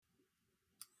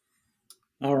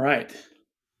All right.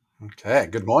 Okay,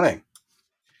 good morning.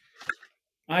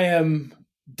 I am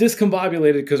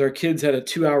discombobulated because our kids had a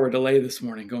 2-hour delay this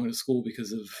morning going to school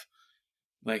because of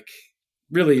like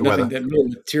really The nothing weather. that really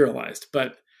materialized.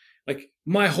 But like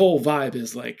my whole vibe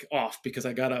is like off because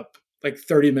I got up like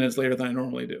 30 minutes later than I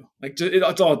normally do. Like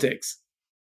that's all it takes.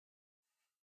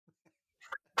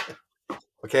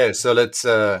 Okay, so let's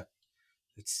Yeah,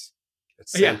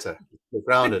 center. Get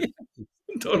grounded.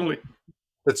 totally.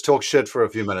 Let's talk shit for a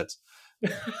few minutes.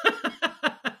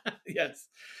 Yes,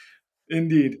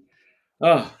 indeed.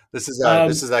 Oh, This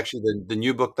is actually the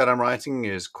new book that I'm writing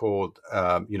is called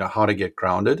How to Get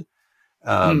Grounded.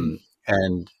 mm,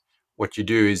 And what you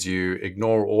do is you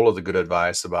ignore all of the good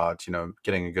advice about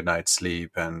getting a good night's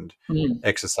sleep and mm.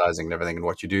 exercising and everything. And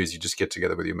what you do is you just get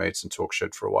together with your mates and talk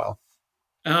shit for a while.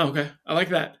 Oh, okay. I like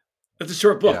that. That's a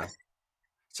short Yeah. book.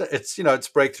 So it's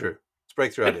breakthrough. It's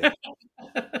breakthrough idea.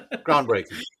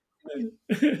 Groundbreaking.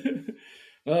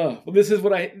 Oh, well, this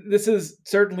is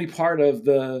certainly part of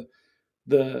the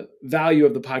value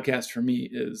of the podcast for me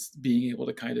is being able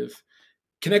to kind of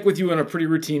connect with you on a pretty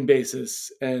routine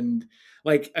basis. And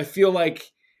like, I feel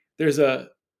like there's a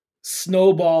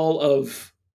snowball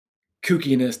of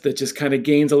kookiness that just kind of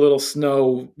gains a little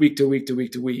snow week to week to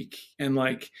week to week. And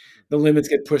like the limits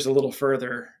get pushed a little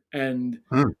further. And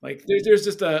Hmm. like, there's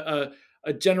just a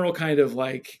general kind of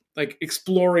like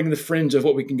exploring the fringe of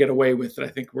what we can get away with that I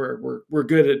think we're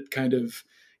good at kind of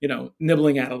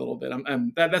nibbling at a little bit.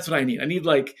 That's what I need. I need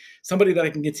like somebody that I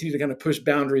can continue to kind of push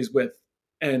boundaries with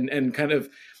and kind of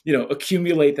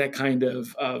accumulate that kind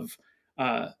of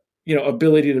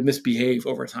ability to misbehave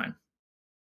over time.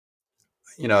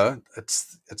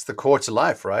 It's the core to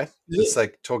life, right? It's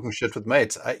like talking shit with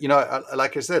mates.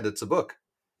 Like I said, it's a book.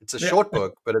 It's a Yeah. short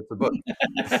book, but it's a book.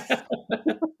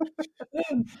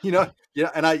 Yeah,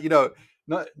 and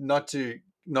not to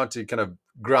kind of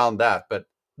ground that, but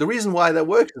the reason why that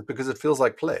works is because it feels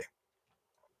like play.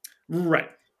 Right.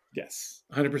 Yes.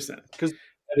 100%. Because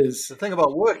That is. the thing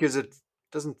about work is it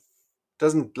doesn't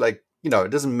doesn't like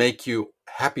it doesn't make you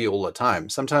happy all the time.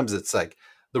 Sometimes it's like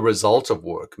the result of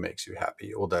work makes you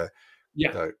happy, or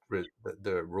Yeah.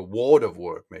 the reward of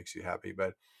work makes you happy.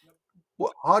 But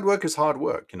hard work is hard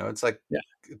work. It's like Yeah.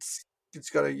 it's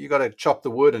you gotta chop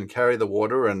the wood and carry the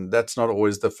water, and that's not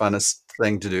always the funnest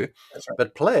thing to do. That's right.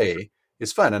 But play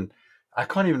is fun, and I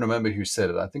can't even remember who said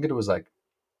it. I think it was like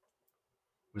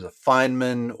it was a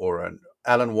Feynman or an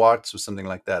Alan Watts or something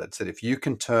like that. It said if you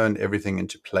can turn everything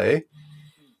into play,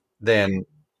 then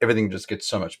everything just gets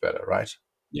so much better, right?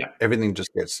 Yeah. Everything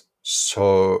just gets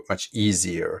so much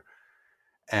easier,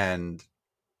 and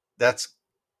that's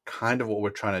kind of what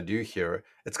we're trying to do here.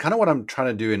 It's kind of what I'm trying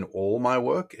to do in all my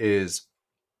work is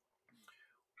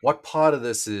what part of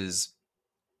this is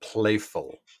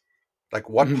playful? Like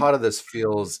what Mhm. part of this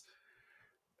feels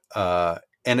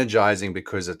energizing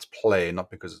because it's play, not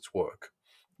because it's work?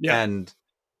 Yeah. And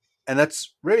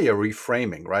that's really a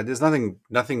reframing, right? There's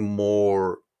nothing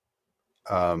more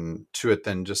to it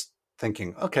than just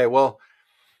thinking, okay, well,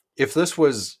 if this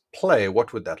was play,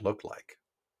 what would that look like?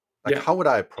 Like, Yeah. how would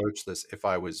I approach this if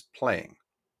I was playing?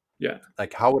 Yeah.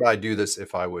 Like, how would I do this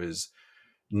if I was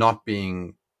not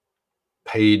being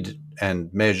paid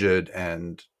and measured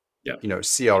and Yeah.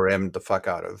 CRM'd the fuck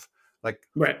out of? Like,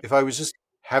 Right. if I was just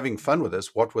having fun with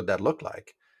this, what would that look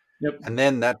like? Yep. And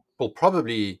then that will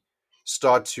probably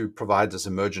start to provide this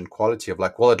emergent quality of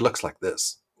like, well, it looks like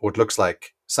this, or it looks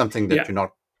like something that Yeah. you're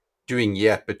not doing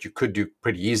yet, but you could do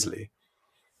pretty easily.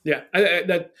 Yeah.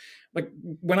 That like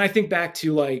when I think back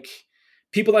to like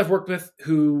people I've worked with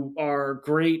who are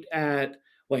great at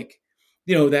like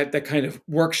that kind of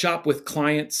workshop with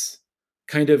clients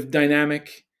kind of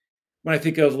dynamic. When I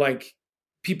think of like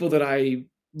people that I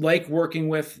like working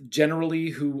with generally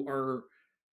who are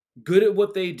good at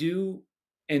what they do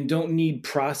and don't need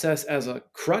process as a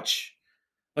crutch.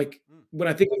 Like when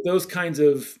I think of those kinds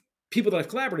of people that I've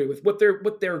collaborated with, what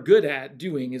they're good at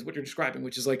doing is what you're describing,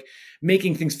 which is like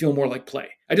making things feel more like play.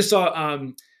 I just saw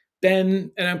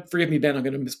Ben, and forgive me, Ben, I'm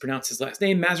going to mispronounce his last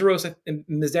name,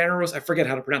 Mazaros. I forget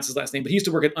how to pronounce his last name, but he used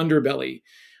to work at Underbelly.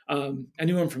 I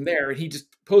knew him from there, and he just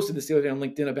posted this the other day on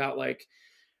LinkedIn about like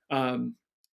um,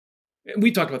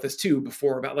 we talked about this too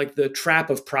before about like the trap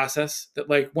of process that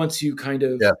like once you kind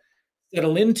of Yeah.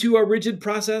 settle into a rigid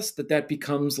process that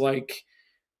becomes like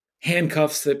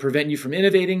handcuffs that prevent you from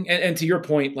innovating and to your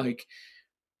point like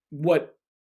what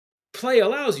play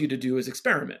allows you to do is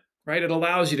experiment, right? It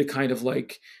allows you to kind of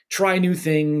like try new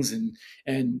things and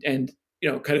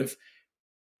kind of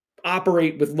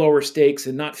operate with lower stakes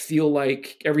and not feel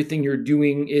like everything you're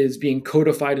doing is being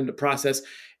codified into process.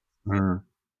 Mm.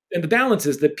 and the balance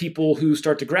is that people who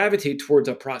start to gravitate towards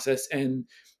a process and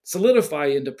solidify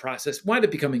into process wind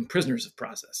up becoming prisoners of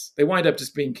process. They wind up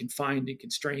just being confined and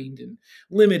constrained and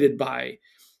limited by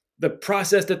the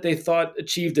process that they thought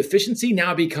achieved efficiency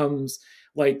now becomes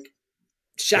like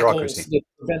shackles Bureaucracy. that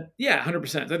prevent. Yeah,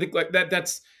 100%. I think like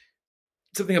that's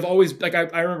something I've always like.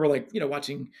 I remember like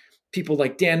watching people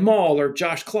like Dan Mall or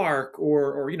Josh Clark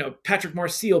or Patrick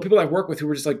Marseille, people I've worked with who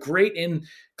were just like great in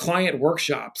client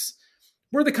workshops,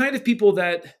 were the kind of people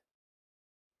that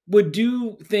would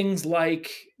do things like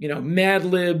Mad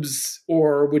Libs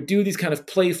or would do these kind of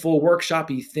playful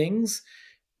workshoppy things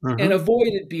and Hmm. avoid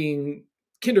it being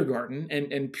kindergarten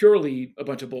and purely a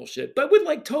bunch of bullshit, but would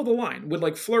like toe the line, would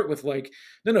like flirt with like,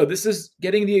 no, this is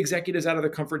getting the executives out of their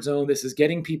comfort zone. This is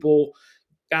getting people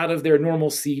out of their normal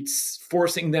seats,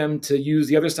 forcing them to use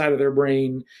the other side of their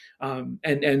brain,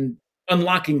 and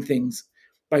unlocking things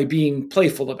by being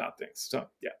playful about things. So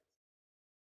yeah,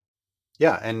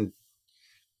 Yeah, and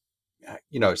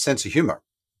sense of humor,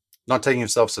 not taking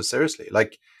yourself so seriously.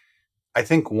 Like, I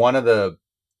think one of the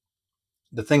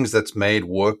things that's made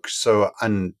work so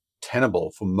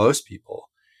untenable for most people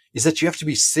is that you have to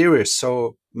be serious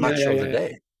so yeah, much yeah, of the yeah,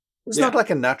 day. It's not yeah, like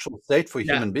a natural state for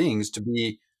yeah, human beings to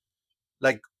be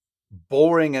like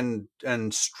boring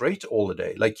and straight all the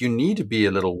day. Like, you need to be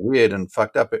a little weird and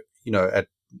fucked up at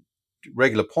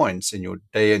regular points in your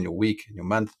day and your week and your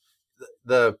month.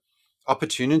 The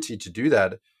opportunity to do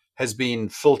that has been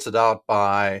filtered out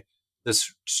by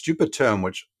this stupid term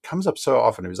which comes up so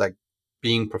often. It was like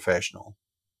being professional.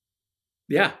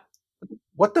 yeah,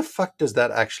 What the fuck does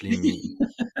that actually mean?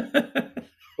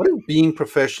 What does being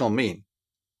professional mean?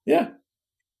 yeah,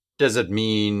 Does it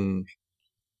mean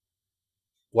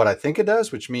what I think it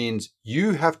does, which means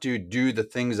you have to do the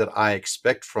things that I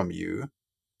expect from you?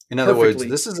 In other words, perfectly.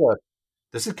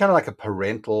 this is kind of like a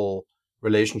parental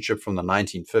relationship from the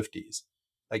 1950s.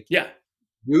 Like, Yeah,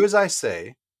 do as I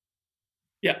say,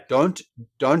 yeah, don't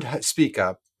don't speak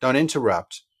up, don't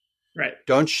interrupt, right,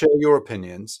 don't share your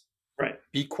opinions, right.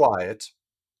 be quiet,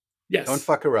 don't Yes,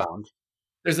 fuck around.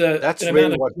 there's an That's really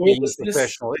amount of what being joylessness.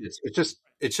 professional is.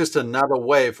 It's just another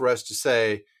way for us to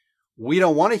say we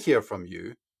don't want to hear from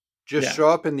you. Just Yeah, show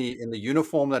up in the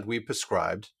uniform that we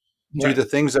prescribed, do right. the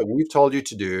things that we've told you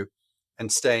to do,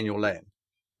 and stay in your lane.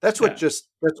 Yeah,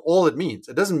 That's all it means.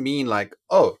 It doesn't mean like,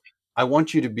 oh, I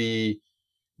want you to be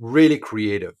really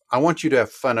creative. I want you to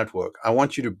have fun at work. I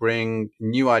want you to bring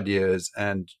new ideas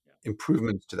and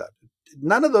improvements to that.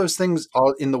 None of those things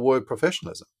are in the word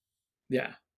professionalism.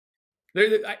 yeah.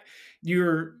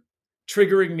 You're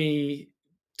triggering me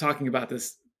talking about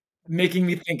this, making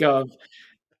me think of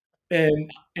an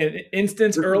an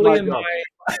instance This is early my in job. my.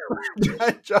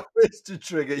 My job is to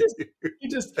trigger just you.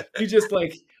 you just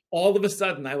like all of a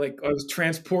sudden I was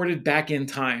transported back in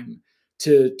time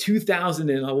to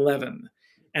 2011,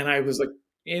 and I was like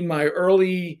in my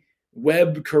early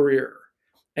web career,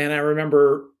 and I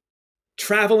remember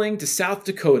traveling to South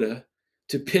Dakota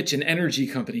to pitch an energy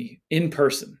company in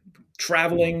person,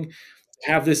 traveling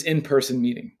to have this in person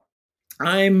meeting.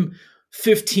 I'm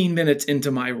 15 minutes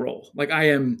into my role. Like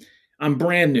I'm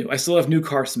brand new. I still have new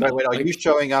car Wait, smell. wait. Are Like you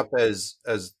showing up as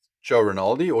Joe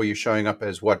Rinaldi, or are you showing up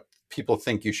as what people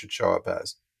think you should show up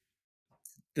as?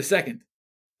 the second,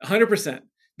 100%.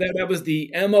 That was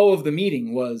the MO of the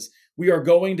meeting was we are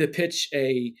going to pitch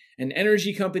an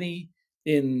energy company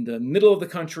in the middle of the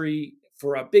country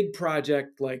for a big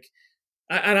project. Like,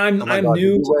 and Oh my I'm God! Did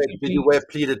new you to wear the did you company. wear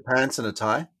pleated pants and a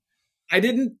tie, I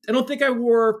don't think I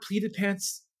wore pleated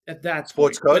pants at that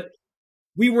sports point, coat? but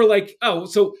we were like, oh,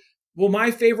 so well, my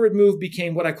favorite move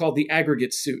became what I called the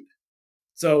aggregate suit.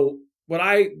 So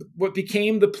what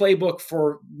became the playbook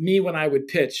for me when I would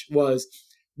pitch was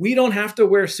we don't have to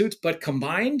wear suits, but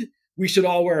combined, we should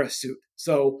all wear a suit.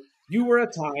 So you wear a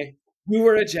tie, you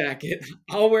wear a jacket,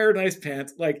 I'll wear nice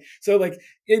pants. Like so, like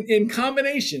in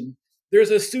combination,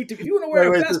 there's a suit. If you want to wear Wait,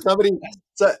 a wait. So vest,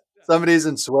 so, somebody's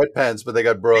in sweatpants, but they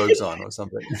got brogues on or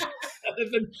something.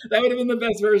 that would have been the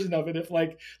best version of it. If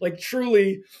like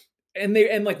truly and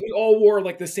like we all wore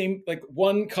like the same like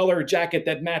one color jacket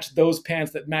that matched those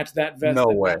pants that matched that vest No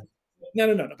that way. matched. No.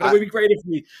 But it I, would be great if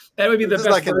we. That would be this the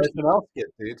is best like an version. SNL skit,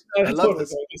 dude. I love Totally.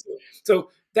 this. So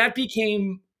that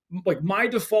became like my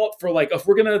default for like if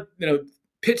we're gonna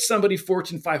pitch somebody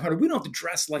Fortune 500, we don't have to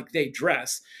dress like they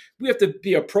dress. We have to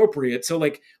be appropriate. So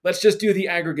like let's just do the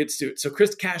aggregate suit. So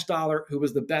Chris Cash Dollar, who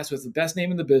was the best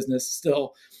name in the business,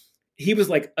 still he was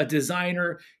like a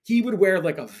designer. He would wear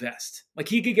like a vest. Like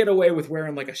he could get away with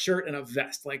wearing like a shirt and a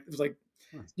vest. Like it was like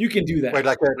you can do Wait,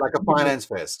 that. like a finance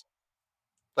vest,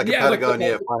 like a Yeah, like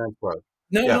Patagonia finance pro.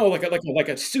 No, Yeah. no, like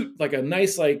a suit, like a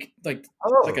nice like Oh,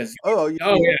 a oh,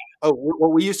 oh yeah,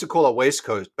 what we used to call a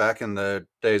waistcoat back in the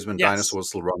days when yes, dinosaurs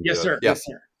still roamed the yes earth. sir, Yeah. yes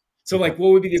sir. So Okay. like,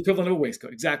 what would be the equivalent of a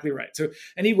waistcoat? Exactly right. So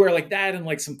and he'd wear like that and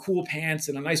like some cool pants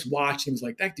and a nice watch. And he was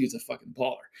like, that dude's a fucking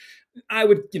baller. I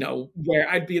would,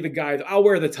 I'd be the guy. I'll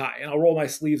wear the tie and I'll roll my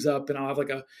sleeves up and I'll have like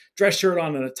a dress shirt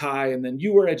on and a tie, and then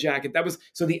you wear a jacket. That was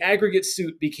so the aggregate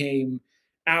suit became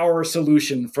our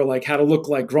solution for like how to look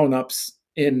like grown-ups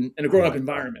in a Oh grown-up my God.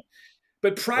 environment.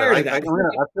 But Wait, prior to that, before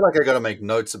I feel like I got to make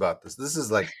notes about this. This is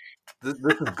like, this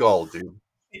is gold, dude.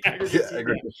 the aggregate Yeah, suit, yeah.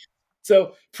 aggregate.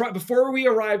 So before we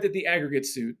arrived at the aggregate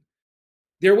suit,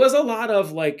 there was a lot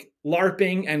of like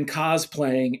LARPing and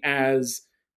cosplaying as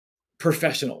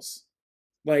professionals.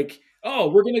 Like, oh,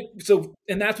 we're gonna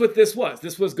and that's what this was.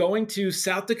 This was going to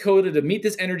South Dakota to meet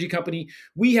this energy company.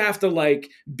 We have to like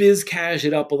biz cash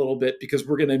it up a little bit because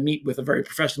we're gonna meet with a very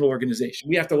professional organization.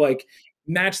 We have to like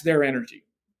match their energy.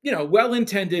 Well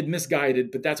intended,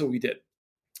 misguided, but that's what we did.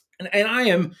 And I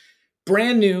am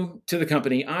brand new to the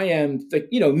company. I am like,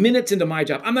 minutes into my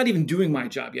job. I'm not even doing my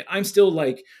job yet. I'm still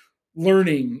like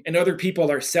learning, and other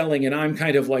people are selling, and I'm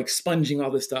kind of like sponging all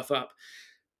this stuff up.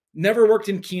 Never worked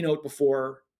in Keynote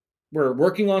before. We're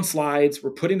working on slides,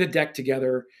 we're putting the deck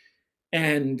together,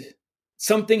 and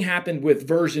something happened with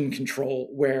version control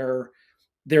where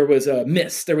there was a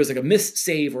miss. There was like a miss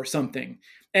save or something.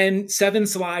 And 7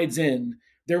 slides in,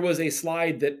 there was a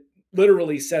slide that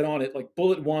literally said on it like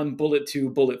bullet 1, bullet 2,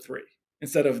 bullet 3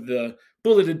 instead of the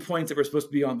bulleted points that were supposed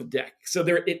to be on the deck. So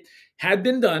there it had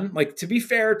been done. Like, to be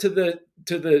fair to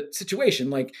the situation,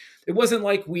 like it wasn't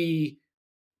like we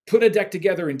put a deck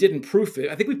together and didn't proof it.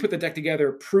 I think we put the deck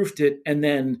together, proofed it, and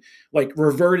then like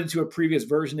reverted to a previous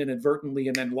version inadvertently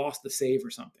and then lost the save or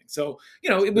something. So,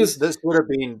 it was This would have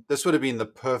been the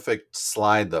perfect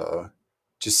slide though,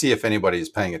 to see if anybody's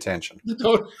paying attention.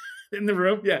 in the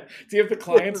room. Yeah. See if the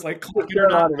client's like Just clocking or turn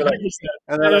not. around and be like, 100%.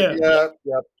 and they're like, Yeah.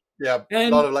 yeah, yeah, yeah. A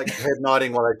lot And of like head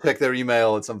nodding while I check their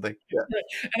email or something. Yeah.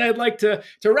 and I'd like to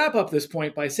wrap up this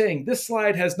point by saying this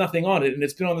slide has nothing on it and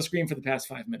it's been on the screen for the past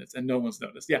 5 minutes and no one's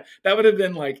noticed. Yeah. That would have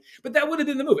been like, but that would have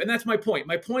been the move. And that's my point.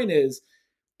 My point is,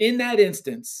 in that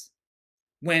instance,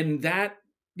 when that,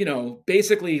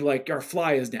 basically like our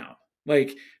fly is down.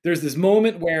 Like, there's this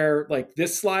moment where like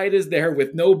this slide is there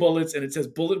with no bullets and it says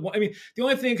bullet 1. I mean, the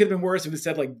only thing that could have been worse if it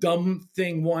said like dumb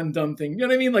thing 1, dumb thing. You know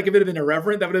what I mean? Like, if it had been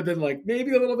irreverent, that would have been like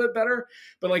maybe a little bit better.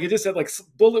 But like it just said like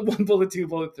bullet 1, bullet 2,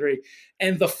 bullet 3.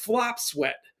 And the flop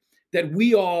sweat that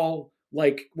we all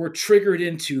like were triggered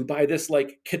into by this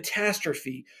like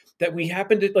catastrophe that we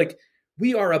happened to like,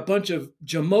 we are a bunch of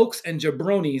jamokes and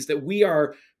jabronis that we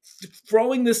are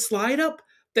throwing this slide up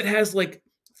that has like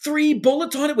 3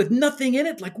 bullets on it with nothing in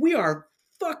it. Like, we are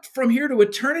fucked from here to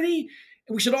eternity.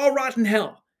 And we should all rot in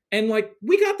hell. And like,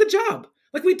 we got the job.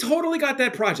 Like, we totally got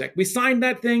that project. We signed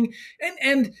that thing.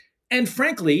 And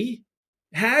frankly,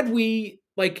 had we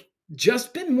like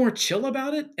just been more chill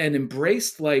about it and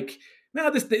embraced like, no,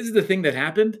 this is the thing that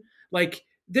happened. Like,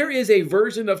 there is a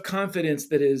version of confidence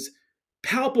that is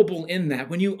palpable in that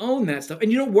when you own that stuff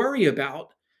and you don't worry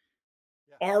about,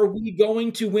 are we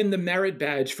going to win the merit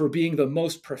badge for being the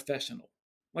most professional?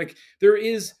 Like,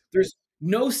 there's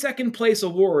no second place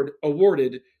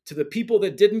awarded to the people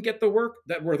that didn't get the work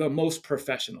that were the most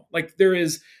professional. Like,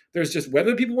 there's just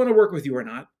whether people want to work with you or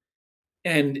not.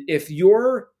 And if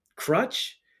your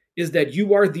crutch is that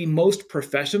you are the most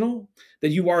professional, that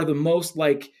you are the most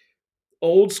like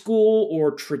old school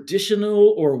or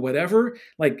traditional or whatever,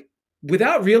 like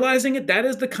without realizing it, that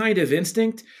is the kind of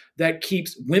instinct that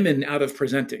keeps women out of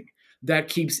presenting. That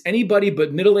keeps anybody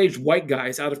but middle-aged white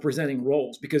guys out of presenting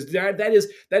roles, because that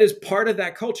is part of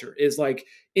that culture, is like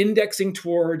indexing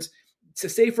towards it's a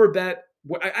safer bet.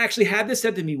 I actually had this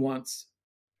said to me once,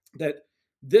 that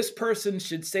this person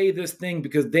should say this thing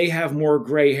because they have more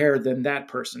gray hair than that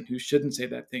person who shouldn't say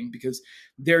that thing because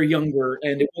they're younger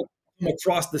and it won't come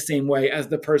across the same way as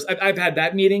the person. I've had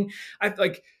that meeting. I've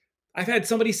had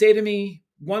somebody say to me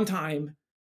one time,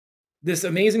 this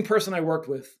amazing person I worked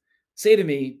with say to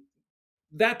me,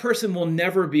 that person will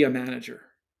never be a manager.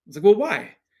 I was like, well,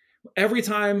 why? Every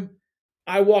time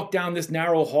I walk down this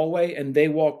narrow hallway and they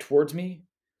walk towards me,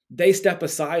 they step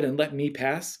aside and let me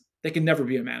pass. They can never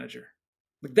be a manager.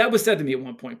 Like, that was said to me at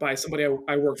one point by somebody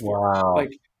I worked for. Wow.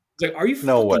 Like, are you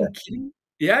No way. fucking kidding?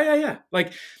 Yeah, yeah, yeah.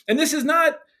 Like, and this is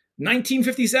not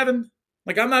 1957.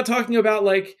 Like, I'm not talking about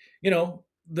like,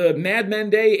 the Mad Men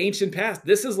day, ancient past.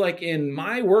 This is like in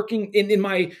my working in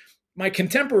my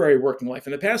contemporary working life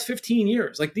in the past 15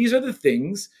 years. Like, these are the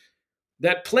things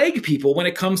that plague people when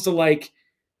it comes to like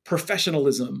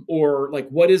professionalism or like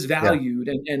what is Yeah. valued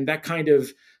and that kind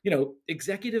of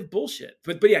executive bullshit.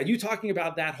 But yeah, you talking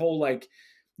about that whole like,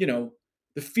 the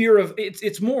fear of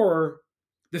it's more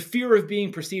the fear of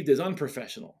being perceived as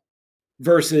unprofessional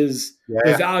versus Yeah, the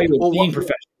yeah. value of Well, being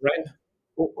professional, right?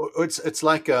 it's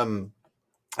like and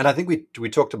I think we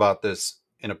talked about this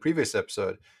in a previous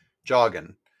episode. Jargon.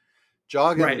 Right.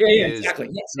 Jargon Yeah, yeah, is exactly.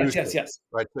 Yes, yes, yes, exclusive, yes.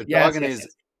 right? So Yes, jargon yes,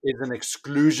 yes. is an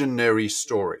exclusionary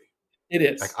story. It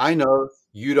Like is. I know,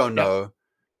 you don't Yep. know.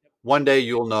 One day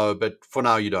you'll know, but for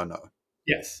now you don't know.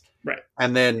 Yes. Right.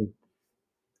 And then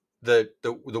the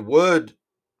word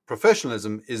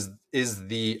professionalism is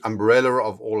the umbrella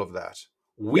of all of that.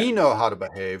 Yeah. We know how to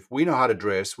behave, we know how to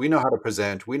dress, we know how to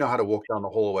present, we know how to walk down the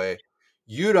hallway.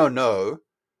 You don't know,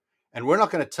 and we're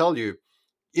not going to tell you.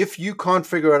 If you can't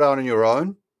figure it out on your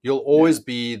own, you'll Yeah. always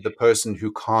be the person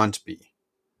who can't be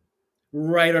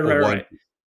Right, right, or right, won't right. be.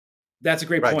 That's a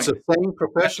great Right. So point. saying That's a great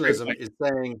professionalism point. is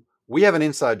saying we have an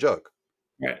inside joke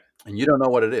Right. and you don't know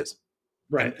what it is.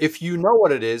 And Right. if you know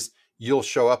what it is, you'll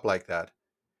show up like that.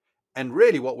 And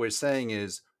really what we're saying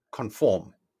is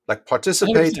conform, like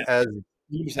participate 100%.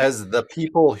 100%. as the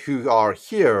people who are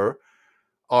here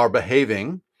are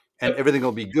behaving and Yep. everything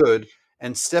will be good,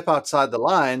 and step outside the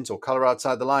lines or color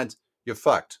outside the lines, you're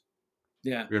fucked.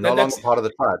 Yeah. You're no That, longer that's part of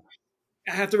the tribe.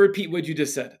 I have to repeat what you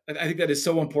just said. I think that is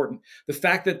so important. The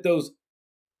fact that those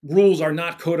rules are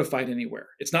not codified anywhere.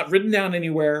 It's not written down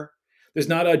anywhere. There's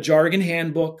not a jargon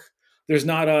handbook. There's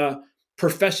not a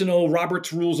professional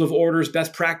Robert's Rules of Orders,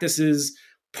 best practices,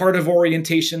 part of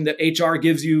orientation that HR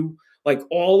gives you. Like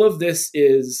all of this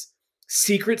is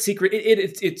secret.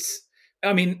 It's.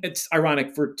 I mean, it's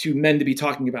ironic for two men to be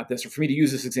talking about this, or for me to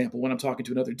use this example when I'm talking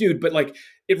to another dude. But like,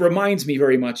 it reminds me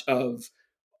very much of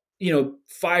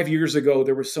 5 years ago,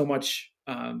 there was so much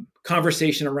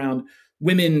conversation around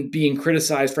women being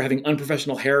criticized for having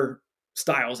unprofessional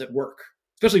hairstyles at work,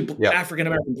 especially Yeah. African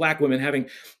American Black women having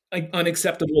like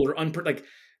unacceptable or like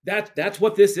that. That's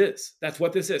what this is. That's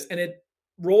what this is, and it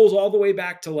rolls all the way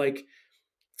back to like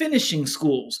finishing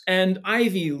schools and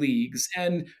Ivy Leagues,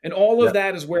 and all Yeah. of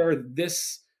that is where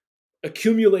this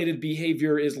accumulated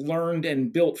behavior is learned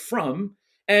and built from.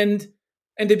 And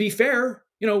and to be fair,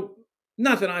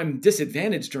 not that I'm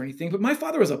disadvantaged or anything, but my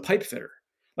father was a pipe fitter.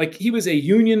 Like he was a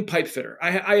union pipe fitter.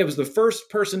 I was the first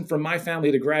person from my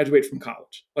family to graduate from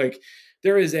college. Like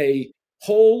there is a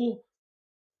whole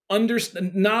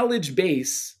knowledge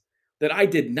base that I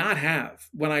did not have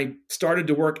when I started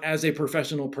to work as a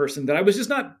professional person, that I was just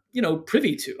not,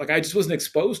 privy to. Like I just wasn't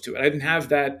exposed to it. I didn't have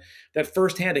that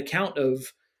firsthand account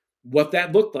of what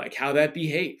that looked like, how that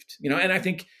behaved. And I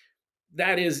think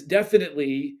that is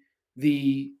definitely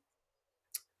the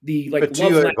like But to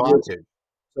love your language. advantage.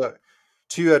 So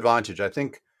to your advantage, I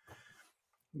think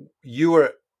you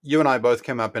and I both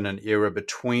came up in an era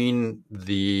between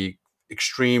the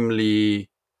extremely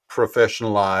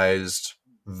professionalized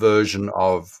version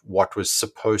of what was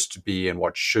supposed to be and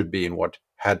what should be and what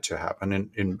had to happen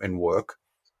in work,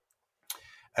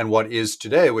 and what is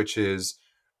today, which is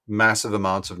massive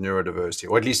amounts of neurodiversity,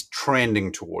 or at least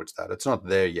trending towards that. It's not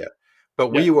there yet.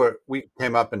 But Yeah, we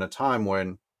came up in a time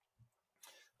when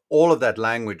all of that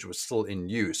language was still in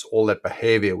use, all that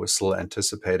behavior was still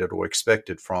anticipated or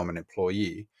expected from an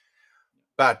employee,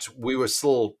 but we were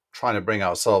still trying to bring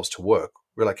ourselves to work.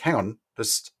 We're like, hang on,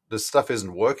 this stuff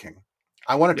isn't working.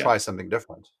 I want to yeah, try something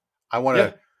different. I want yeah,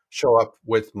 to show up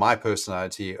with my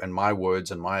personality and my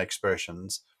words and my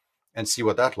expressions and see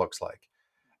what that looks like.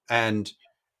 And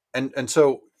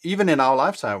so even in our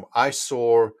lifetime, I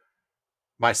saw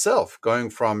myself going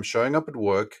from showing up at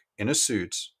work in a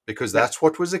suit because yeah, that's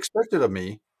what was expected of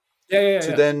me, yeah, yeah, to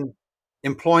yeah. then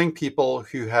employing people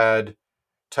who had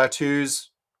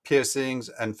tattoos, piercings,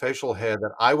 and facial hair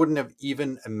that I wouldn't have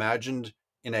even imagined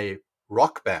in a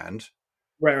rock band,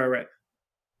 Right, right, right.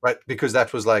 right? Because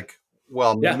that was like,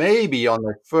 well, Yeah, maybe on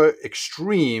the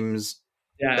extremes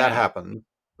yeah, that yeah, happens,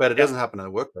 but it yeah, doesn't happen in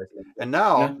the workplace. And yeah,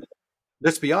 now,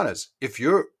 let's be honest, if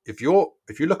you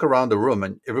look around the room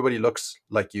and everybody looks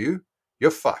like you're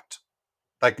fucked.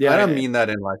 Like I yeah, don't yeah, yeah. mean that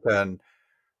in like an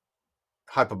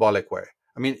hyperbolic way.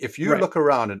 I mean, if you Right. look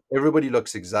around and everybody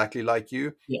looks exactly like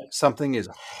you, Yeah, something is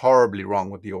horribly wrong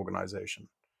with the organization.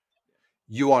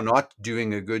 You are not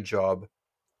doing a good job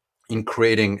in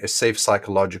creating a safe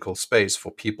psychological space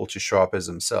for people to show up as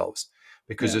themselves.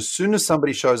 Because yeah, as soon as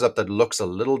somebody shows up that looks a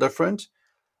little different,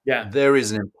 yeah, there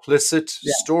is an implicit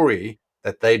yeah. story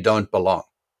that they don't belong.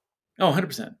 Oh,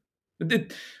 100%.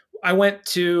 I went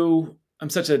to, I'm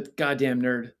such a goddamn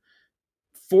nerd.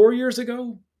 4 years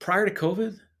ago, prior to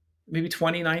COVID, maybe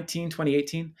 2019,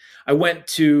 2018, I went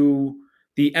to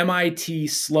the MIT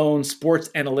Sloan Sports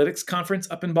Analytics Conference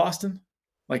up in Boston.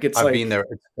 Like it's I've been like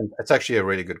there. It's actually a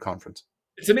really good conference.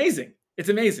 it's amazing. It's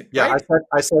amazing, Yeah, right?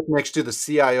 I sat next to the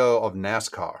CIO of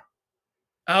NASCAR.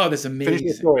 Oh, that's Finish your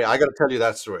amazing. story. I got to tell you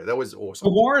that story. That was So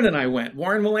awesome. Warren and I went.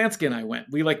 Warren Molansky and I went.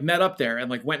 We like met up there and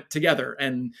like went together,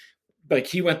 and like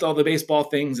he went to all the baseball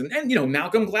things, and you know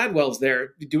Malcolm Gladwell's there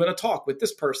doing a talk with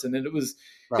this person, and No, it's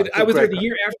I a was there great the guy.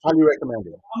 year after Highly recommend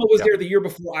it. Obama was Yeah. there the year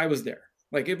before I was there.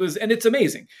 Like it was, and it's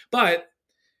amazing. But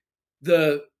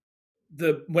the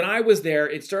when I was there,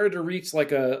 it started to reach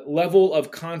like a level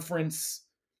of conference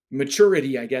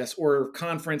maturity, I guess, or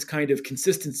conference kind of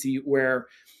consistency where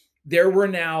there were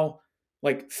now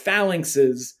like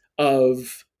phalanxes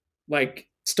of like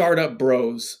startup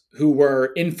bros who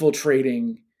were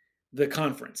infiltrating the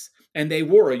conference, and they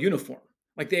wore a uniform.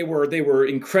 Like they were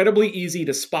incredibly easy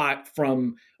to spot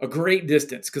from a great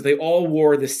distance because they all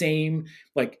wore the same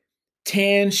like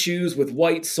tan shoes with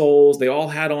white soles. They all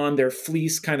had on their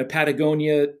fleece kind of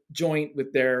Patagonia joint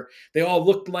with their, they all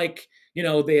looked like, you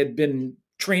know, they had been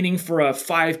training for a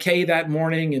 5K that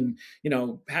morning, and you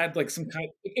know had like some kind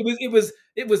of, it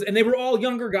was and they were all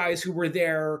younger guys who were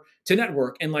there to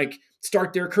network and like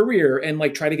start their career and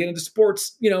like try to get into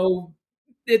sports, you know,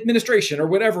 administration or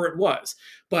whatever it was.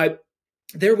 But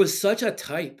there was such a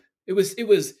type. It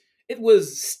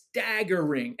was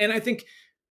staggering. And I think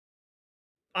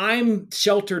I'm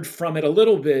sheltered from it a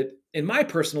little bit in my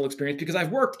personal experience because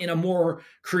I've worked in a more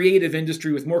creative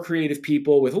industry with more creative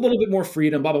people with a little bit more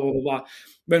freedom, blah, blah, blah, blah, blah.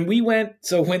 When we went,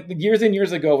 so when years and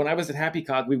years ago, when I was at Happy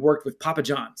Cog, we worked with Papa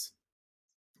John's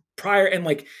prior. And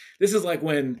like, this is like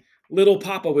when little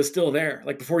Papa was still there,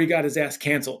 like before he got his ass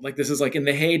canceled. Like, this is like in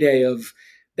the heyday of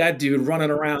that dude running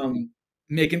around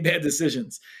making bad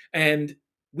decisions. And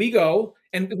we go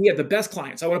and we had the best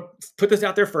clients. I want to put this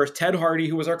out there first. Ted Hardy,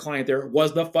 who was our client there,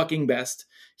 was the fucking best.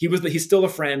 He's still a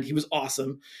friend. He was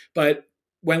awesome. But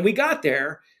when we got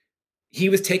there, he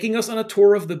was taking us on a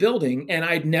tour of the building, and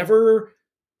I'd never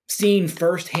seen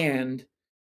firsthand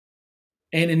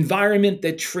an environment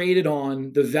that traded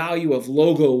on the value of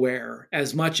logo wear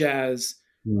as much as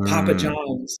Papa Mm.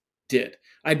 John's did.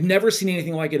 I'd never seen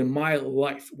anything like it in my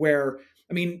life. Where,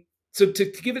 I mean, so to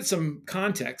give it some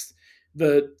context,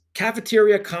 the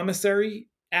cafeteria commissary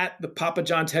at the Papa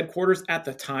John's headquarters at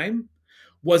the time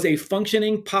was a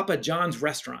functioning Papa John's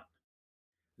restaurant.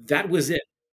 That was it.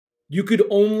 You could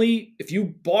only, if you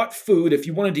bought food, if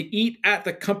you wanted to eat at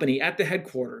the company, at the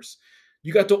headquarters,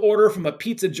 you got to order from a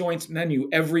pizza joint's menu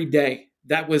every day.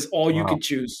 That was all you Wow. could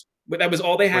choose. But that was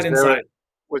all they had Was there inside.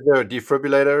 was there a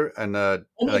defibrillator Oh and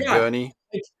my a God. gurney?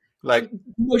 Like, Like,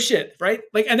 no shit, right?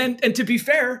 Like, and to be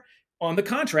fair, on the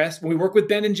contrast, when we work with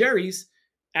Ben and Jerry's,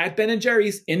 at Ben and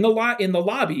Jerry's in the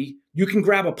lobby, you can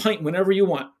grab a pint whenever you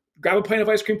want. Grab a pint of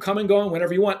ice cream, come and go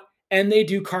whenever you want. And they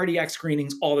do cardiac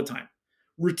screenings all the time,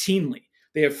 routinely.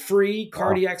 They have free wow.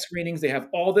 cardiac screenings. They have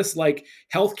all this like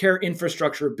healthcare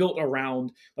infrastructure built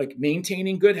around like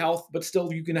maintaining good health, but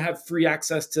still you can have free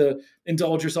access to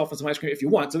indulge yourself in some ice cream if you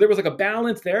want. So there was like a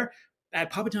balance there. At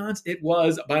Papa John's, it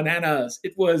was bananas.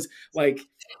 It was like,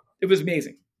 it was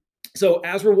amazing. So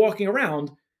as we're walking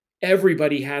around,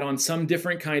 everybody had on some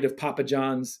different kind of Papa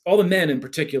John's, all the men in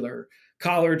particular,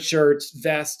 collared shirts,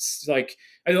 vests, like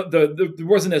there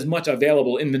wasn't as much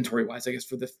available inventory wise, I guess,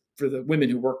 for the women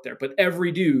who worked there, but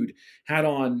every dude had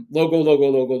on logo, logo,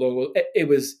 logo, logo. It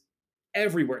was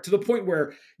everywhere to the point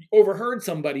where you overheard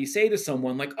somebody say to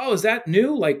someone like, "Oh, is that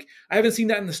new? Like, I haven't seen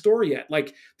that in the store yet."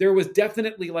 Like, there was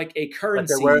definitely like a Like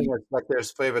they're wearing currency. it like their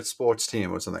favorite sports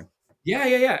team or something. Yeah,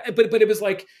 yeah, yeah. But it was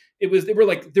like they were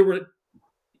like there were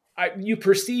you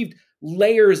perceived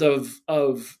layers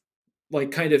of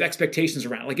like kind of expectations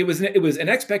around. Like it was an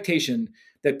expectation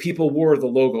that people wore the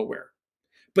logo wear,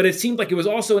 but it seemed like it was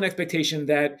also an expectation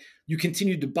that you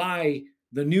continued to buy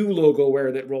the new logo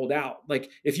wear that rolled out. Like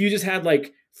if you just had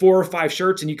like 4 or 5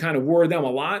 shirts and you kind of wore them a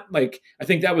lot, like I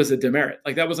think that was a demerit.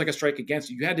 Like that was like a strike against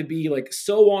you. You had to be like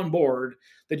so on board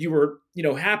that you were, you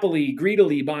know, happily,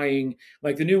 greedily buying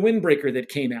like the new windbreaker that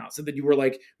came out, so that you were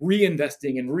like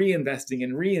reinvesting and reinvesting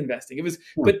and reinvesting. It was,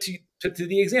 Hmm. but to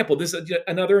the example, this is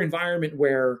another environment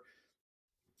where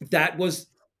that was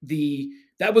the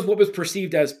that was what was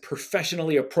perceived as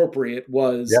professionally appropriate,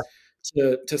 was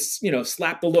Yeah. to you know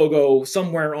slap the logo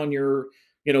somewhere on your,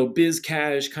 you know, biz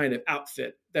cash kind of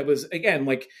outfit. That was again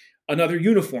like another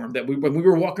uniform that we, when we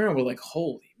were walking around, we're like,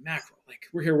 holy mackerel, like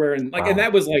we're here wearing like, and Wow.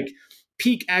 that was like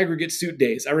peak aggregate suit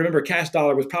days. I remember Cash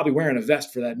Dollar was probably wearing a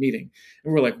vest for that meeting,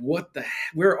 and we're like, what the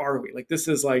where are we? Like this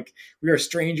is like we are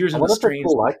strangers I in a wonder if they're strange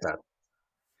still land. like that.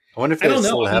 I wonder if I they don't know.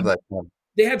 still I have mean, that.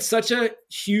 they had such a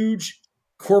huge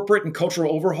corporate and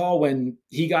cultural overhaul when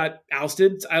he got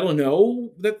ousted. I don't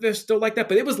know that they're still like that,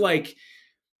 but it was like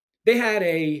they had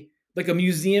a like a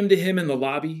museum to him in the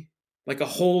lobby, like a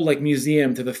whole like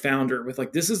museum to the founder with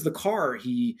like this is the car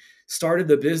he started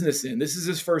the business in. This is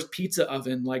his first pizza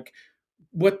oven. Like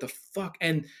what the fuck?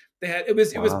 And they had it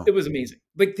Wow. was amazing.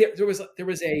 Like there was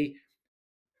a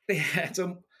they had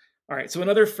some. All right, so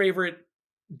another favorite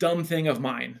dumb thing of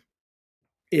mine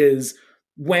is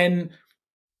when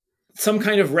some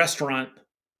kind of restaurant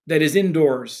that is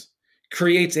indoors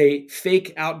creates a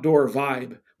fake outdoor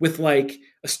vibe with like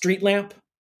a street lamp,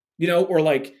 or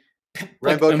like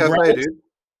Rainbow Cafe, umbrellas. dude.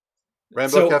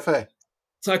 Rainbow So Cafe.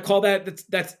 so I call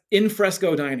that's in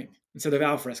fresco dining instead of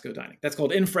al fresco dining. That's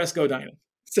called in fresco dining.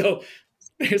 So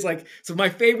there's like so my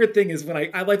favorite thing is when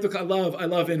I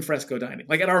love in fresco dining.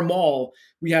 Like at our mall,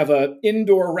 we have a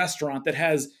indoor restaurant that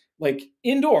has like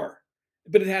indoor,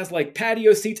 but it has like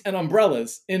patio seats and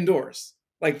umbrellas indoors.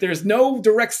 Like there's no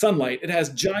direct sunlight. It has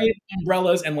giant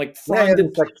umbrellas and like Yeah, yeah,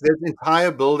 fronded. there's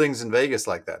entire buildings in Vegas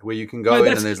like that where you can go But in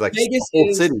and that's there's like a Vegas whole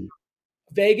is city.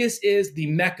 Vegas is the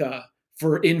mecca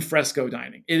for in fresco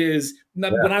dining. It is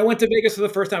when Yeah. I went to Vegas for the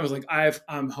first time, I was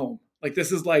I'm home.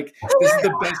 This is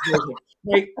the best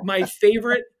version. My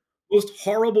favorite, most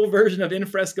horrible version of in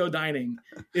fresco dining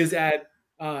is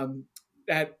um,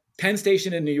 at Penn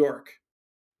Station in New York.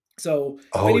 So if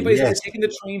Oh anybody's ever yes. taken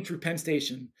the train through Penn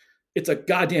Station, it's a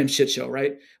goddamn shit show,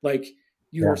 right? Like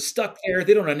you're Yeah. stuck there.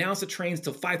 They don't announce the trains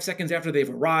till 5 seconds after they've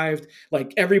arrived.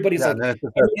 Like everybody's Yeah, like and then it's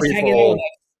just a everybody's free hanging out on fall.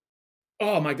 that.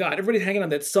 Oh my god, everybody's hanging on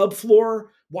that subfloor,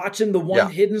 watching the one Yeah.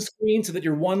 hidden screen so that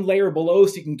you're one layer below,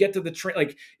 so you can get to the train.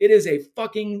 Like it is a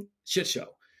fucking shit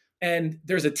show. And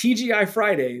there's a TGI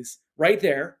Fridays right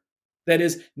there that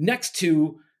is next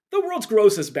to the world's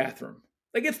grossest bathroom.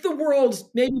 Like it's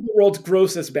maybe the world's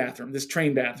grossest bathroom. This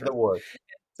train The bathroom. worst.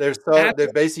 At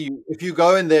They're basically, if you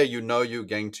go in there, you know you're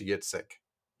going to get sick.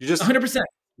 You 100%,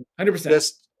 100%.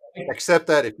 just accept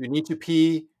that if you need to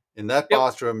pee in that Yep.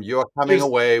 bathroom, you're coming There's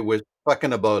away with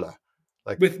fucking Ebola.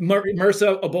 Like, with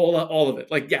MRSA, Ebola, all of it.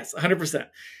 Like yes, 100%.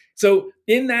 So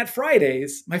in that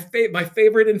Fridays, my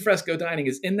favorite in fresco dining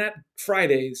is in that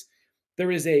Fridays.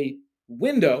 There is a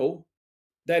window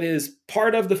that is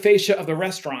part of the fascia of the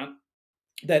restaurant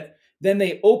that then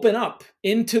they open up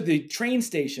into the train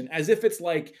station as if it's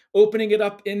like opening it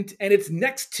up in, and it's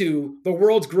next to the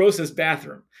world's grossest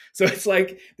bathroom. So it's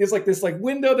like there's like this like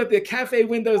window that the cafe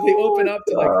windows they oh open my up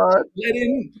to like god, let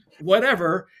in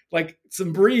whatever, like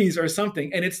some breeze or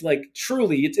something, and it's like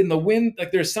truly it's in the wind.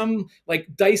 Like there's some like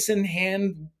Dyson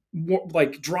hand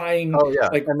like drying oh yeah,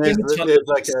 like and wind there's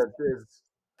like tunnels.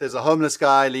 there's a homeless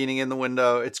guy leaning in the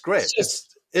window. It's great. It's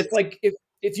just it's It's like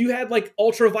if you had like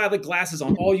ultraviolet glasses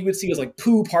on, all you would see is like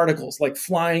poo particles like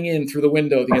flying in through the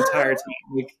window the entire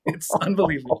time. Like it's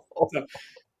unbelievable.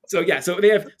 So yeah, so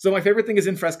my favorite thing is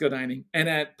in fresco dining, and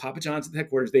at Papa John's at the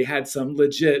headquarters they had some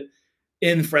legit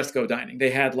in fresco dining. They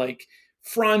had like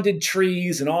fronded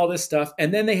trees and all this stuff,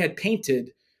 and then they had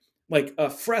painted like a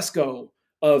fresco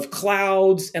of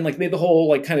clouds and like made the whole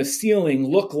like kind of ceiling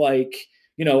look like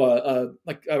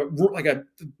like a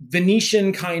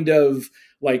Venetian kind of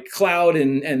like cloud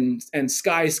and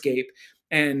skyscape,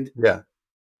 and yeah,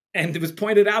 and it was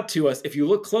pointed out to us if you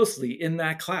look closely in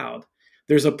that cloud,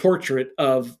 there's a portrait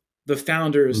of the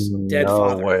founder's dead no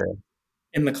father way,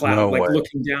 in the cloud, no like way.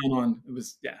 looking down on it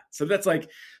was yeah. So that's like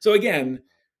so again,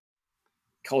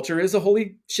 culture is a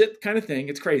holy shit kind of thing.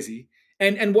 It's crazy.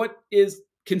 And what is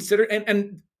considered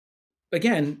and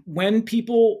again, when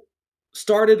people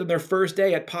started on their first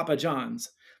day at Papa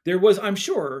John's, there was, I'm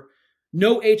sure,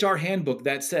 no HR handbook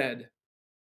that said,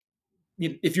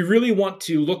 if you really want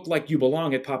to look like you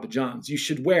belong at Papa John's, you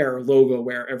should wear logo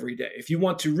wear every day. If you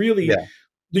want to really, Yeah,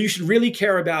 you should really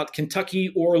care about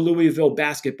Kentucky or Louisville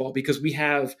basketball because we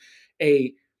have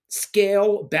a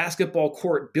scale basketball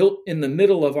court built in the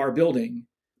middle of our building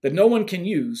that no one can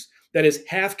use that is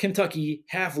half Kentucky,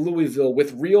 half Louisville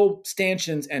with real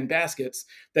stanchions and baskets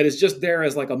that is just there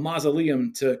as like a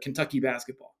mausoleum to Kentucky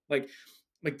basketball. Like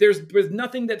there's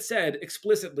nothing that said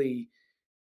explicitly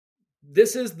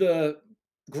this is the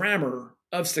grammar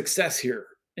of success here,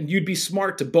 and you'd be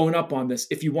smart to bone up on this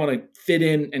if you want to fit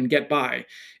in and get by.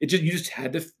 You just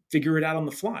had to figure it out on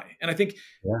the fly. And I think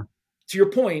yeah, to your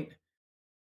point,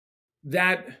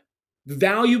 that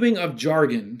valuing of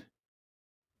jargon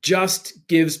just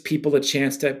gives people a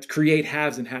chance to create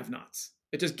haves and have nots.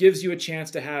 It just gives you a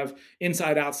chance to have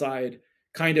inside outside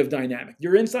kind of dynamic.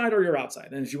 You're inside or you're outside.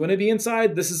 And if you want to be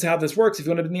inside, this is how this works. If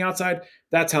you want to be on the outside,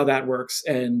 that's how that works.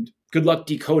 And good luck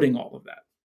decoding all of that.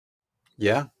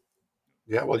 yeah,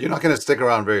 yeah. Well, you're not going to stick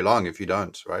around very long if you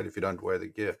don't, right? If you don't wear the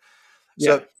gear.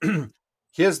 Yeah. So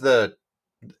here's the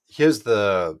here's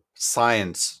the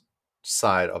science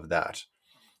side of that.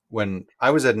 when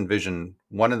I was at InVision,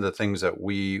 one of the things that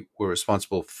we were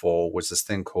responsible for was this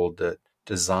thing called the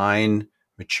Design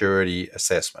Maturity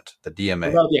Assessment, the What DMA.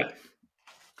 about, yeah.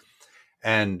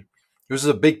 And it was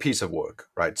a big piece of work,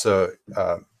 right? So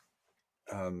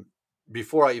um,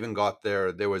 before I even got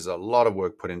there, there was a lot of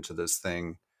work put into this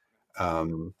thing,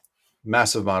 um,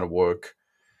 massive amount of work,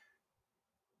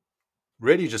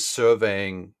 really just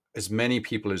surveying as many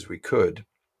people as we could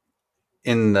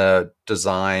in the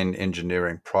design,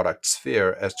 engineering, product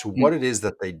sphere as to what Mm. it is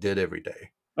that they did every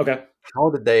day. Okay. How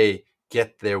did they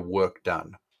get their work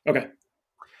done? Okay.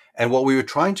 And what we were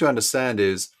trying to understand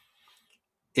is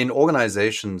in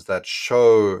organizations that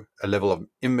show a level of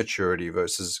immaturity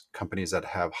versus companies that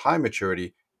have high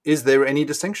maturity, is there any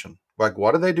distinction? Like,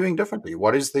 what are they doing differently?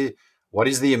 What is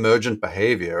the emergent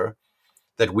behavior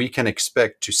that we can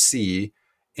expect to see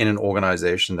in an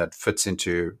organization that fits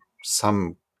into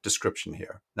some description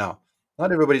here? Now,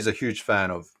 not everybody's a huge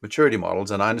fan of maturity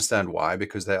models, and I understand why,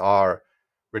 because they are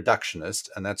reductionist,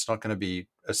 and that's not going to be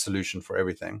a solution for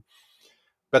everything.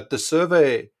 But the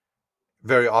survey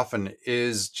very often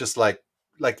is just like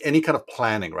any kind of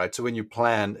planning, right? So when you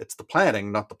plan, it's the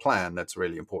planning, not the plan, that's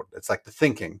really important. It's like the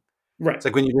thinking. Right. It's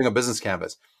like when you're doing a business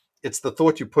canvas, it's the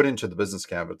thought you put into the business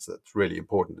canvas that's really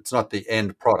important. It's not the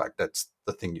end product that's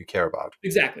the thing you care about.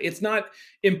 Exactly. It's not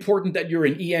important that you're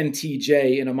an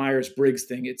ENTJ in a Myers Briggs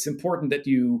thing. It's important that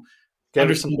you Gave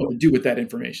it some understand what thought. to do with that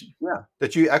information. Yeah,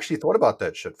 that you actually thought about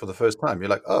that shit for the first time. You're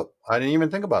like, oh, I didn't even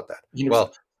think about that. 100%.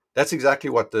 Well, that's exactly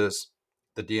what the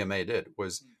DMA did.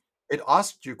 Was it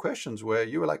asked you questions where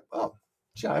you were like, oh,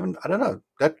 gee, I don't know,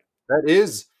 that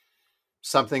is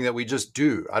something that we just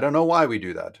do. I don't know why we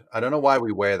do that. I don't know why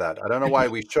we wear that. I don't know why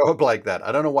we show up like that.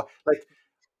 I don't know why. Like,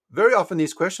 very often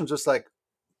these questions just like,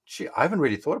 gee, I haven't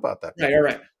really thought about that Right. All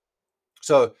before. right.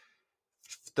 So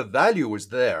the value was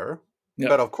there, but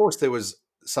Yep. of course there was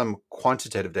some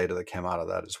quantitative data that came out of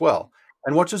that as well.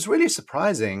 And what was really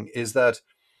surprising is that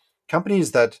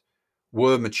companies that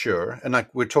were mature, and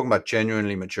like we're talking about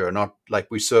genuinely mature, not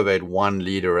like we surveyed one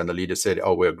leader and the leader said,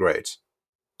 "Oh, we're great,"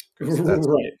 because that's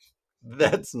Right.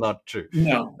 that's not true.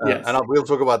 No. And Yes. we'll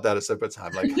talk about that a separate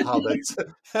time, like how that's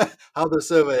how the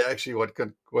survey actually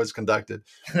was conducted.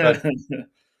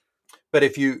 But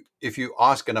if you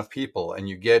ask enough people and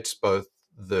you get both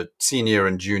the senior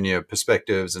and junior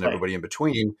perspectives and Right. everybody in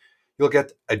between, you'll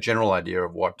get a general idea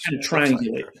of what Kind of it looks like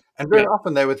triangulate. here. And very Yeah.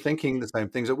 often they were thinking the same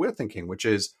things that we're thinking, which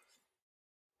is,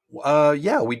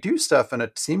 yeah, we do stuff and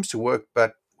it seems to work,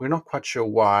 but we're not quite sure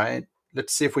why.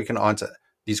 Let's see if we can answer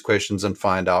these questions and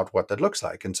find out what that looks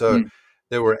like. And so Mm.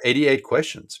 there were 88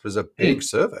 questions. It was a big Mm.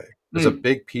 survey. It was a Mm.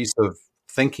 big piece of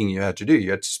thinking you had to do.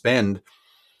 You had to spend,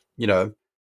 you know,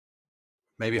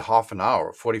 maybe half an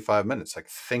hour, 45 minutes, like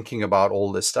thinking about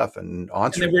all this stuff and And then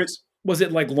answering this. was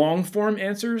it like long form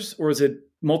answers or is it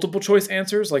multiple choice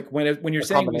answers? Like when you're A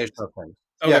saying combination this, of things.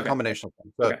 okay, Yeah, a okay, combination of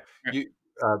things. So okay, okay, you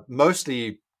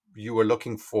mostly you were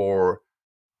looking for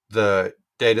the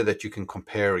data that you can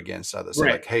compare against others. So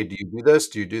right, like, hey, do you do this?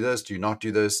 Do you do this? Do you not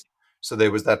do this? So there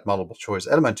was that multiple choice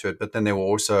element to it, but then there were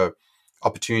also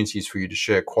opportunities for you to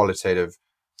share qualitative okay,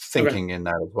 thinking in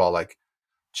that as well. Like,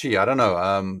 gee, I don't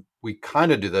know. We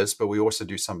kind of do this, but we also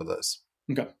do some of this.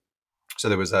 okay. So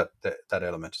there was that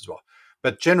element as well.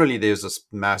 But generally, there's this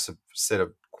massive set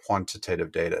of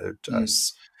quantitative data.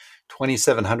 Mm.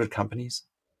 2,700 companies,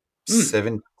 Mm.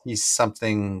 70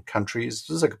 something countries.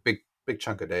 This is like a big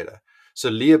chunk of data. So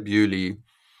Leah Bewley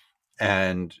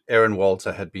and Aaron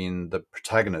Walter had been the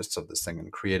protagonists of this thing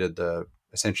and created the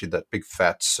essentially that big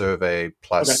fat survey Okay,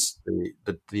 plus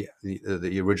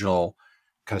the original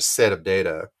kind of set of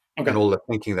data and okay, all the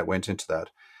thinking that went into that.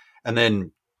 And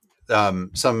then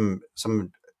some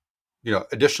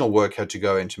additional work had to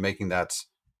go into making that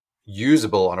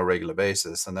usable on a regular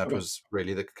basis, and that okay. was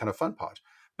really the kind of fun part.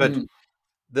 But Mm.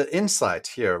 the insight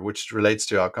here, which relates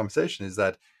to our conversation, is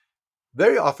that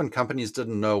very often companies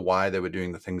didn't know why they were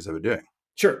doing the things they were doing.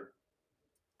 Sure.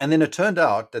 And then it turned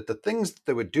out that the things that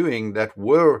they were doing that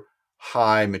were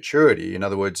high maturity, in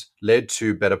other words, led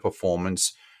to better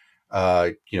performance,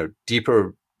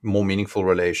 deeper, more meaningful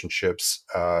relationships,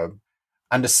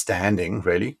 understanding,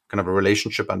 really, kind of a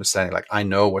relationship understanding. Like, I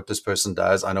know what this person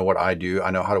does, I know what I do,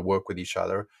 I know how to work with each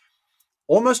other.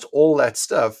 Almost all that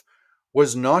stuff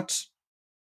was not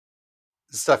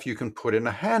stuff you can put in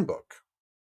a handbook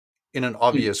in an Mm.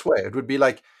 obvious way. It would be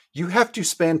like you have to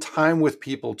spend time with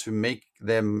people to make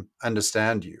them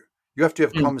understand you. You have to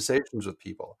have Mm. conversations with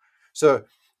people. So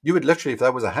you would literally, if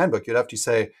that was a handbook, you'd have to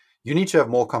say, you need to have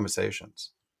more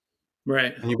conversations.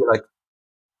 Right, And you'd be like,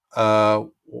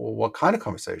 what kind of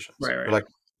conversations? right, You're right. like,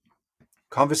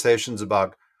 conversations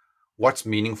about what's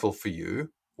meaningful for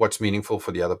you, what's meaningful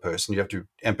for the other person. You have to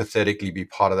empathetically be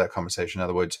part of that conversation. In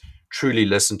other words, truly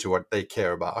listen to what they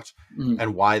care about Mm-hmm.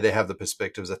 and why they have the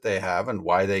perspectives that they have and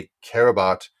why they care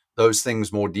about those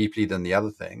things more deeply than the other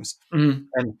things. Mm-hmm.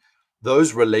 And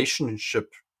those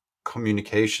relationship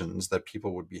communications that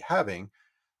people would be having,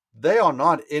 they are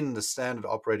not in the standard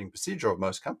operating procedure of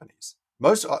most companies.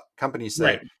 Most companies say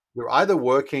Right. you're either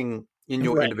working in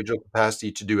your Right. individual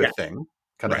capacity to do a Yeah. thing,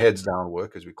 kind of Right. heads down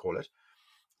work, as we call it,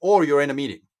 or you're in a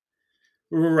meeting.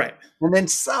 Right. And then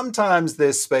sometimes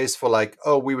there's space for like,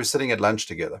 oh, we were sitting at lunch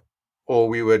together, or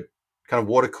we were kind of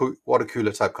water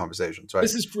cooler type conversations, right?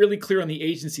 This is really clear on the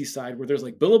agency side where there's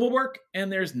like billable work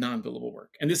and there's non-billable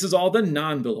work. And this is all the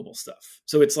non-billable stuff.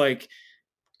 So it's like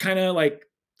kind of like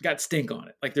got stink on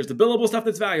it. Like there's the billable stuff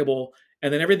that's valuable,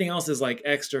 and then everything else is like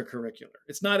extracurricular.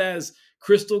 It's not as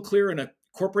crystal clear in a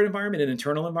corporate environment, an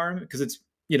internal environment, because it's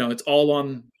it's all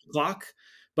on the clock.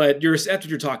 But that's what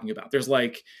you're talking about. There's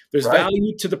Right.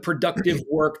 value to the productive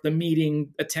work, the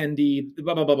meeting attendee,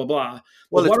 blah blah blah blah blah. The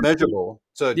Well, it's water, measurable.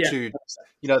 So yeah,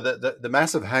 the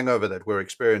massive hangover that we're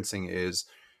experiencing is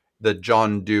the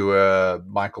John Dewar,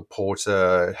 Michael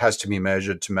Porter has to be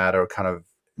measured to matter kind of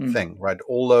mm, thing, right?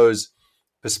 All those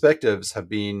perspectives have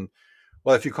been,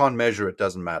 well, if you can't measure, it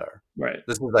doesn't matter. right.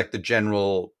 This is like the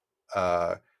general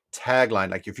tagline.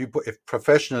 Like if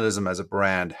professionalism as a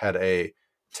brand had a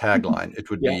tagline, it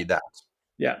would Yeah, be that.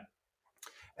 yeah,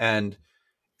 And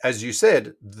as you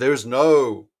said, there's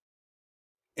no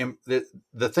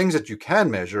the things that you can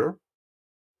measure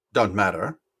don't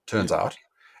matter, yeah, turns out.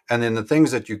 And then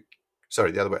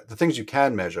the other way, the things you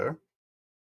can measure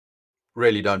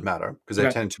really don't matter because they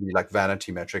okay, tend to be like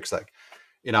vanity metrics. Like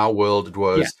in our world, it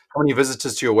yeah, was how many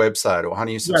visitors to your website or how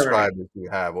many right, subscribers you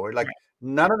have, or like right,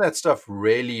 none of that stuff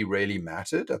really, really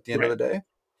mattered at the end of right, the day.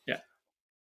 yeah,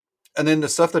 And then the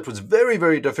stuff that was very,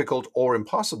 very difficult or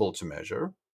impossible to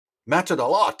measure mattered a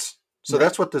lot. So right,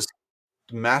 that's what this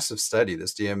massive study,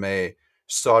 this DMA,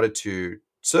 started to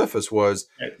surface was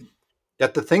right,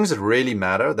 that the things that really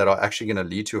matter, that are actually going to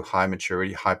lead to high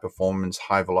maturity, high performance,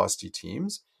 high velocity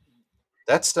teams,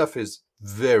 that stuff is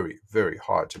very, very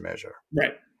hard to measure.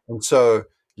 right, And so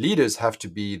leaders have to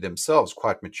be themselves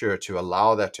quite mature to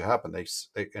allow that to happen.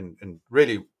 And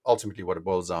really, ultimately, what it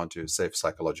boils down to is safe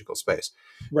psychological space.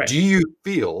 right, Do you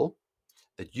feel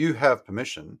that you have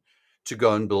permission to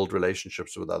go and build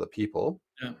relationships with other people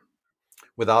yeah,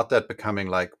 without that becoming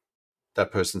like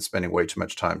that person spending way too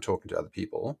much time talking to other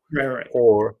people? right, right,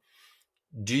 Or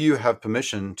do you have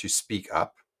permission to speak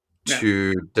up, yeah,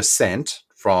 to dissent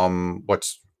from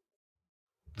what's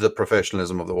the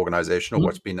professionalism of the organization or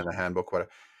what's mhm, been in the handbook, whatever?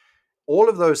 All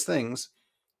of those things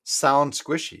sound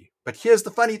squishy. But here's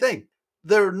the funny thing.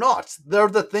 They're not. They're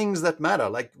the things that matter.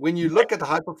 Like when you right, look at the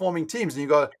high performing teams and you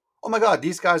go, oh my God,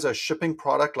 these guys are shipping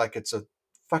product like it's a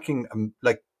fucking,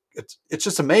 like it's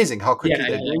just amazing how yeah, quickly yeah,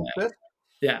 they're doing yeah, this.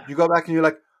 yeah, You go back and you're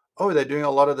like, oh, they're doing a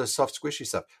lot of the soft, squishy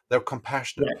stuff. They're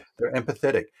compassionate. right, They're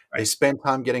empathetic. They right, spend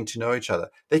time getting to know each other.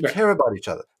 They right, care about each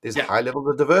other. There's yeah, high levels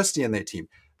of diversity in their team.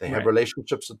 They have right.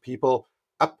 relationships with people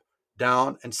up,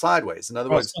 down, and sideways. In other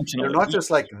words, they're Cross-functionally, not yep,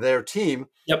 just like their team.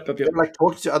 yep, yep, yep, They're like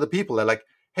talking to other people. They're like,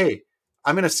 hey,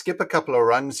 I'm going to skip a couple of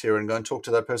rungs here and go and talk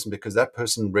to that person because that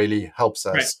person really helps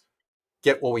right, us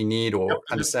get what we need yep, or yep,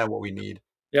 understand what we need.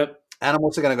 yep, And I'm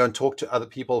also going to go and talk to other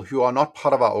people who are not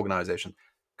part of our organization,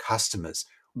 customers.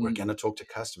 We're mm, going to talk to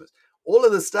customers. All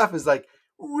of this stuff is like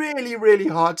really, really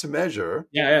hard to measure,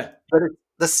 yeah, yeah, but it's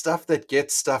the stuff that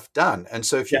gets stuff done. And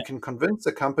so if yeah, you can convince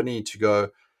a company to go,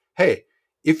 hey,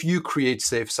 if you create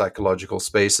safe psychological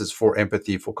spaces for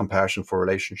empathy, for compassion, for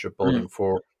relationship mm, building,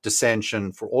 for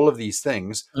dissension, for all of these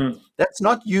things, mm. that's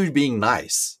not you being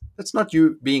nice. That's not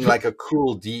you being like a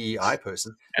cool DEI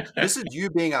person. This is you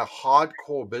being a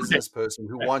hardcore Right, business person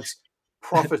who right. wants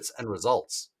profits and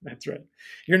results. That's right.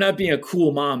 You're not being a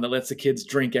cool mom that lets the kids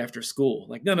drink after school.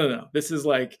 Like, no, no, no. This is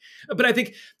like, but I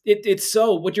think it's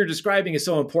so what you're describing is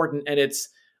so important, and it's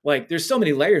like there's so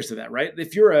many layers to that, right?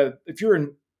 If you're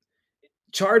in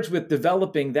charge with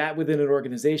developing that within an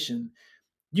organization,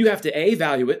 you have to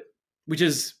value it, which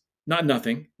is not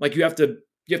nothing. Like you have to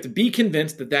be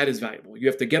convinced that that is valuable. You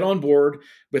have to get on board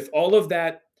with all of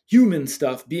that human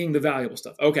stuff being the valuable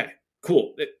stuff. Okay,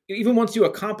 cool. Even once you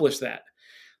accomplish that,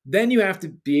 then you have to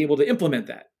be able to implement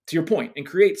that, to your point, and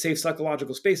create safe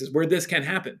psychological spaces where this can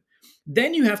happen.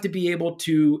 Then you have to be able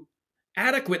to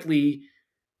adequately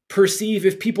perceive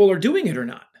if people are doing it or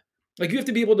not. Like you have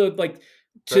to be able to like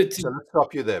So, to so let's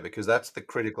stop you there because that's the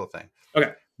critical thing.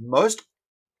 okay, Most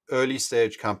early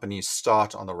stage companies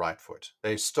start on the right foot.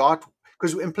 They start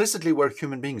because implicitly we're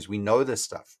human beings. We know this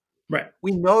stuff. right,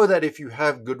 We know that if you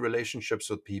have good relationships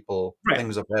with people, right,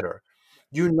 things are better.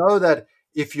 You know that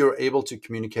if you're able to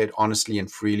communicate honestly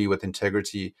and freely with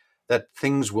integrity, that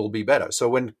things will be better. So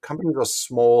when companies are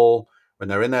small, when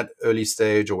they're in that early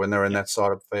stage or when they're in Yeah. that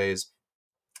startup phase,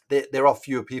 there are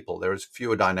fewer people, there's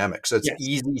fewer dynamics. So it's Yes.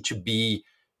 easy to be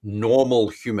normal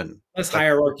human. Less Like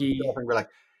hierarchy. we're like,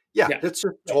 yeah, Yeah. let's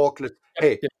just Right. talk. Yep.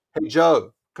 Hey, Yep. hey,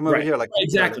 Joe, come over Right. here. Like,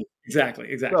 Exactly.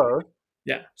 Exactly. Exactly. so,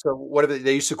 Yeah. so whatever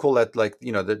they used to call that, like,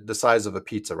 the size of a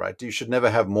pizza, right? You should never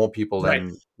have more people Right.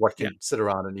 than what Yeah. can sit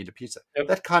around and eat a pizza. Yep.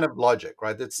 That kind of logic,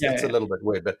 right? Yeah. It's a Yeah. little bit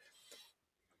weird, but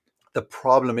the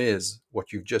problem is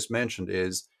what you've just mentioned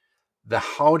is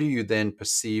how do you then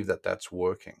perceive that that's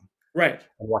working? Right.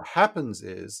 And what happens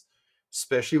is,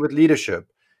 especially with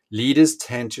leadership, leaders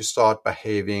tend to start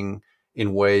behaving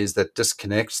in ways that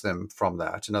disconnects them from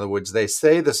that. In other words, they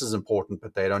say this is important,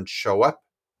 but they don't show up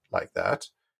like that,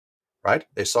 right?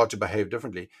 They start to behave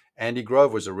differently. Andy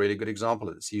Grove was a really good example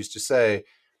of this. He used to say,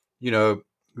 you know,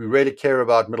 we really care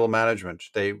about middle management.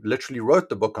 They literally wrote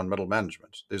the book on middle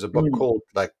management. There's a book Mm. called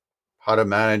like How to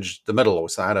Manage the Middle or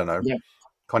something. I don't know. Yeah.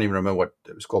 Can't even remember what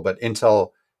it was called, but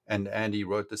Intel and Andy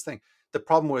wrote this thing. The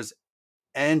problem was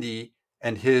Andy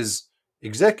and his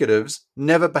executives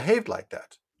never behaved like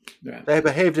that. Yeah. They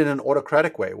behaved in an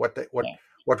autocratic way. Yeah.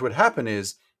 What would happen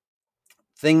is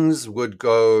things would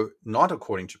go not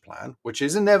according to plan, which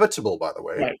is inevitable, by the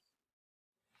way, Right.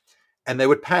 and they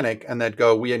would panic and they'd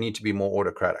go, "We need to be more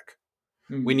autocratic.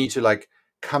 We Mm. need to like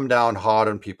come down hard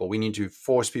on people. We need to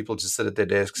force people to sit at their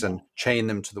desks Yeah. and chain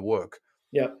them to the work."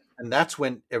 Yep. And that's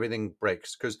when everything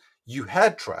breaks because you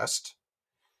had trust.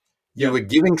 You were Yep.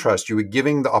 giving trust, you were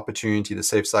giving the opportunity, the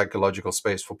safe psychological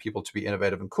space for people to be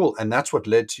innovative and cool. And that's what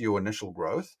led to your initial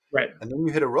growth. Right. And then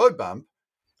you hit a road bump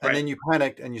and Right. then you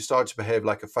panicked and you start to behave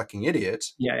like a fucking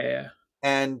idiot. Yeah. Yeah.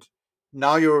 And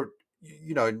now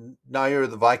now you're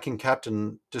the Viking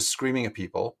captain just screaming at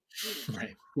people, Yeah.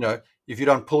 Right. if you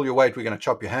don't pull your weight, we're going to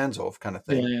chop your hands off kind of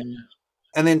Yeah. thing. Yeah.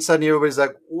 And then suddenly everybody's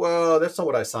like, well, that's not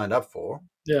what I signed up for.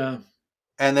 Yeah.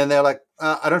 And then they're like,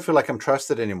 I don't feel like I'm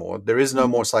trusted anymore. There is no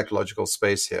Mhm. more psychological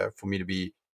space here for me to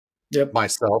be Yep.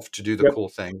 myself to do the Yep. cool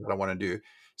thing that I want to do.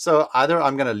 So either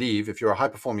I'm going to leave. If you're a high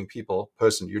performing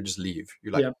person, you just leave.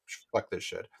 You're like, Yep. fuck this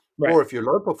shit. Right. Or if you're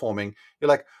low performing, you're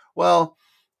like, well,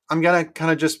 I'm going to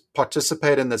kind of just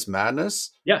participate in this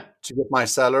madness Yeah. to get my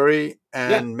salary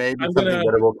Yeah. and maybe I'm something gonna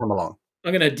better will come along.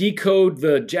 I'm gonna decode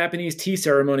the Japanese tea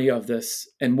ceremony of this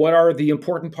and what are the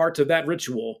important parts of that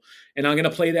ritual, and I'm gonna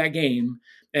play that game.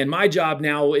 And my job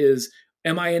now is,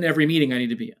 am I in every meeting I need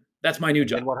to be in? That's my new And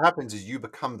then job. what happens is you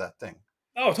become that thing.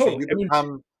 Oh, So totally. you I mean,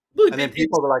 become, look, and then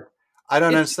people are like, I don't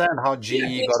it's understand how yeah,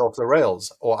 GE got off the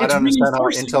rails, or I it's don't understand how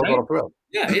reinforcing, Intel got right? off the rails.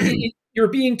 Yeah, you're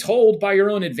being told by your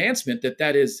own advancement that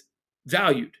that is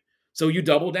valued. So you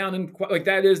double down and like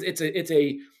that is it's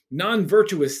a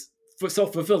non-virtuous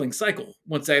self-fulfilling cycle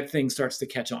once that thing starts to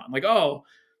catch on. Like, oh,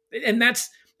 and that's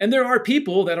and there are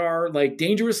people that are like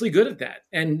dangerously good at that.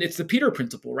 And it's the Peter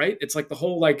principle, right? It's like the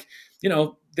whole like,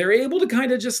 they're able to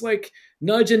kind of just like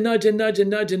nudge and nudge and nudge and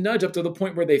nudge and nudge up to the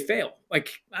point where they fail. Like,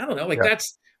 I don't know, like Yeah.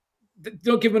 that's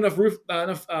don't give them enough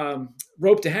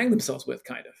rope to hang themselves with,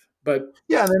 kind of. But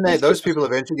Yeah, and then that's those people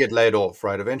eventually get laid off,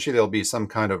 right? Eventually there'll be some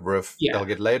kind of riff. yeah, They'll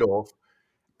get laid off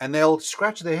and they'll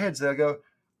scratch their heads. They'll go,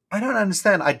 I don't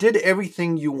understand. I did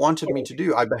everything you wanted me to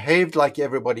do. I behaved like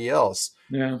everybody else.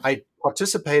 yeah, I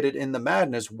participated in the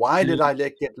madness. Why did yeah, I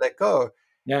get let go?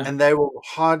 yeah. And they will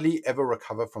hardly ever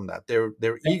recover from that. Their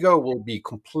Yeah. ego will be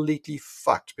completely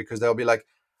fucked because they'll be like,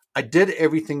 I did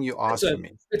everything you It's asked a for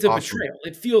me. it's a Asked for me. betrayal.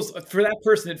 It feels for that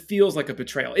person. It feels like a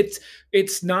betrayal.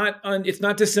 It's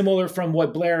not dissimilar from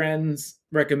what Blair Enns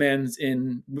recommends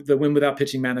in the Win Without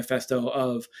Pitching manifesto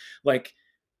of like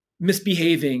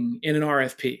misbehaving in an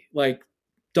RFP. Like,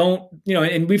 don't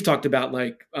and we've talked about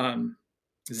like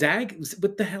Zag.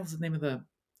 What the hell is the name of the?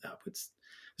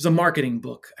 There's a marketing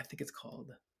book. I think it's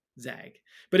called Zag,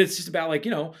 but it's just about like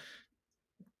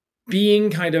being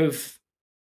kind of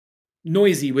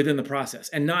noisy within the process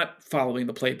and not following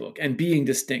the playbook and being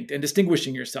distinct and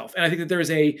distinguishing yourself. And I think that there's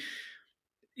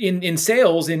in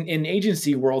sales in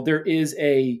agency world there is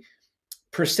a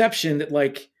perception that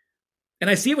like, and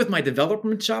I see it with my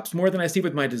development shops more than I see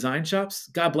with my design shops.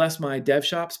 God bless my dev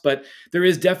shops, but there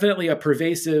is definitely a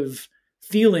pervasive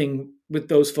feeling with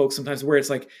those folks sometimes where it's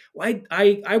like, well,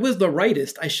 I was the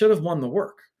rightest. I should have won the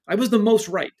work. I was the most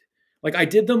right. Like I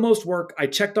did the most work. I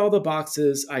checked all the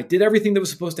boxes. I did everything that was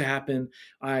supposed to happen.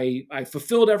 I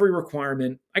fulfilled every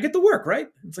requirement. I get the work, right?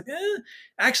 It's like,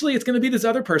 actually, it's going to be this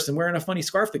other person wearing a funny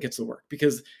scarf that gets the work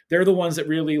because they're the ones that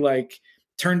really like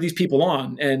turned these people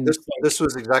on. And This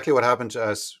was exactly what happened to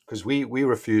us because we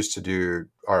refused to do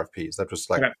RFPs. That was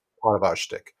like okay, part of our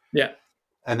shtick. yeah,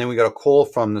 And then we got a call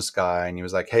from this guy, and he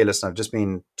was like, "Hey, listen, I've just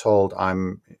been told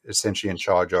I'm essentially in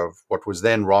charge of what was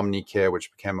then Romney Care,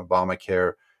 which became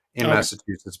Obamacare in Okay.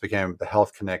 Massachusetts, became the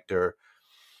Health Connector."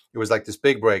 It was like this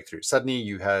big breakthrough. Suddenly,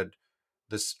 you had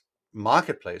this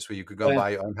marketplace where you could go and Yeah. buy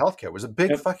your own healthcare. It was a big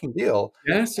Yep. fucking deal,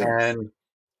 Yes, sir. and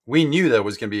we knew there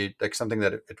was going to be like something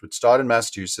that it would start in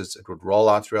Massachusetts, it would roll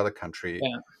out throughout the country.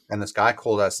 Yeah. And this guy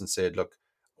called us and said, "Look,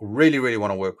 really, really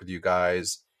want to work with you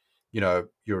guys.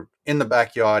 You're in the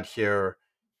backyard here.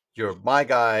 You're my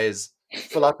guys.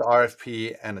 Fill out the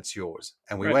RFP and it's yours."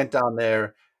 And we Right. went down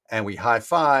there and we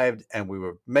high-fived and we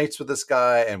were mates with this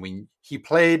guy, and he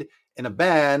played in a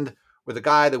band with a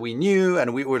guy that we knew,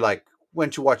 and we were like,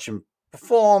 went to watch him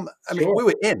perform. I mean, Sure. we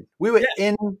were in. We were Yeah.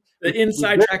 in. The We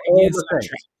inside did track of the all the inside track.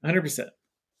 things. 100%.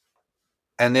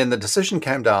 And then the decision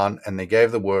came down and they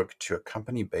gave the work to a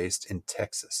company based in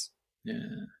Texas. Yeah.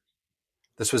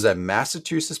 This was a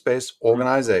Massachusetts based Uh-huh.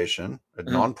 organization, a Uh-huh.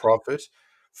 nonprofit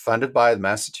funded by the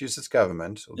Massachusetts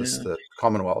government, or this Yeah. the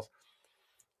Commonwealth,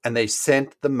 and they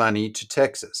sent the money to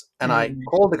Texas. And I Mhm.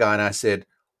 called the guy and I said,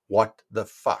 "What the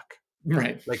fuck?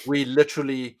 Right. Like, we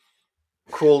literally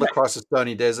crawled Right. across a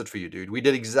stony desert for you, dude. We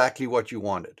did exactly what you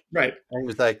wanted." Right. And he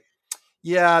was like,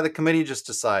 "Yeah, the committee just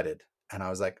decided." And I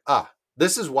was like,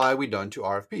 this is why we don't do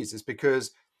RFPs. It's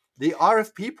because the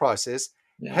RFP process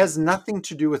Yeah. has nothing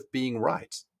to do with being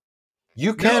right.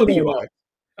 You No, can no, be no. right.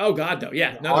 Oh God, no.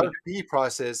 Yeah. The No, no, RFP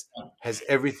process no. has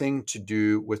everything to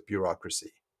do with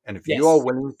bureaucracy. And if you are Yes.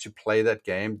 willing to play that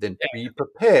game, then Yeah. be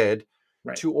prepared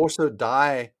Right. to also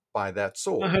die by that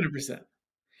sword. 100%.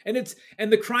 And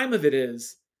the crime of it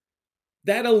is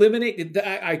that eliminate.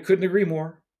 I couldn't agree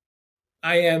more.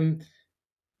 I am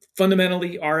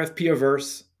fundamentally RFP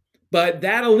averse, but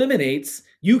that eliminates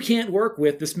you can't work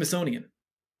with the Smithsonian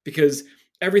because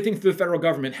everything through the federal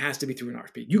government has to be through an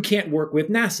RFP. You can't work with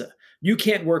NASA. You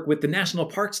can't work with the national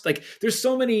parks. Like there's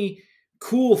so many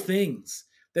cool things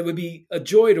that would be a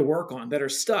joy to work on that are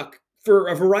stuck for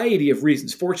a variety of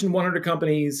reasons. Fortune 100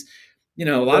 companies, a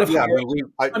lot Well, of yeah, I hierarchy.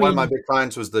 mean, I one of my mean, big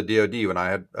clients was the DoD when I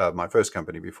had my first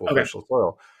company before okay. Fertile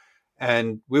Soil.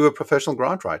 And we were professional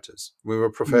grant writers. We were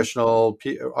Mm, professional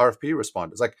RFP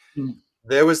responders. Like, mm,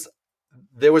 there was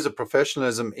there was a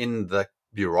professionalism in the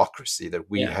bureaucracy that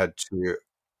we yeah. had to Yep.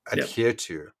 adhere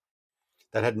to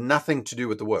that had nothing to do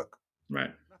with the work.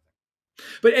 Right.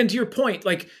 And to your point,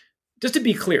 like, just to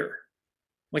be clear,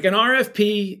 like an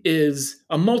RFP is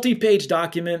a multi-page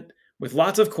document with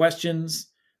lots of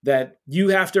questions that you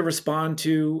have to respond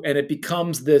to, and it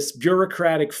becomes this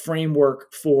bureaucratic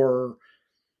framework for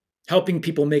helping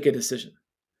people make a decision.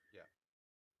 Yeah.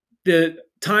 The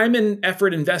time and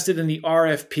effort invested in the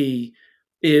RFP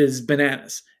is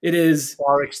bananas. It is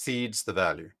Far exceeds the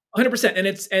value.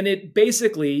 100%, and it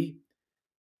basically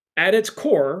at its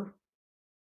core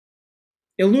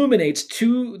illuminates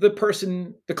to the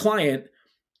person, the client,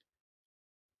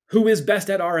 who is best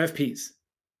at RFPs,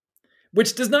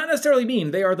 which does not necessarily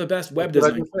mean they are the best That's web what I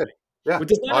designer, just said. Yeah. which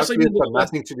does not necessarily RFP has mean they're got the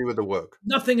best. nothing to do with the work.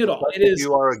 Nothing at The all. fact It that is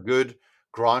you are a good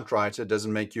grant writer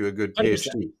doesn't make you a good 100%.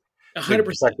 PhD. The fact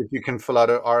 100%. that you can fill out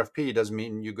an RFP doesn't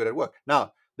mean you're good at work.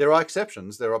 Now, there are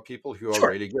exceptions. There are people who are Sure.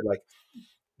 really good. Like,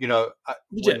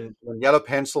 Legit. when Yellow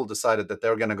Pencil decided that they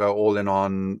were going to go all in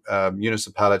on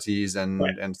municipalities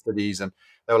Right. and cities, and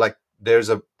they were like, there's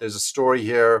a story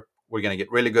here. We're going to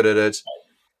get really good at it.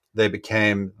 They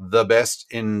became the best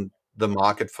in the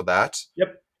market for that,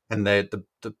 Yep. and the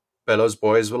Bellows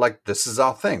boys were like, this is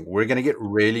our thing. We're going to get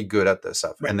really good at this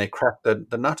stuff, Right. and they cracked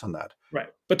the nut on that. Right.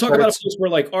 But talk But about a it's place where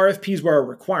like RFPs were a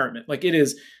requirement. Like it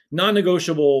is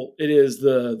non-negotiable. It is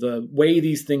the way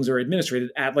these things are administrated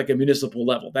at like a municipal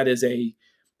level. That is a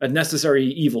necessary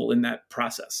evil in that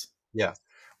process. Yeah.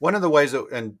 One of the ways that,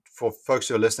 and for folks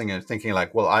who are listening and thinking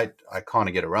like, well, I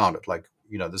can't get around it. Like,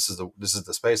 this is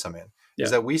the space I'm in, is Yeah.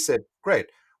 that we said,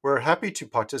 great, we're happy to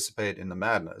participate in the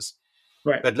madness,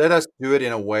 Right. but let us do it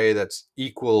in a way that's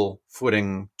equal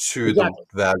footing to the Exactly.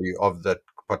 value of that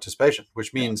participation,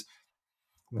 which Yeah. means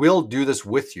we'll do this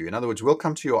with you. In other words, we'll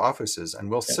come to your offices and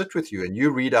we'll Yeah. sit with you and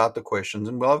you read out the questions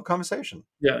and we'll have a conversation.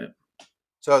 Yeah.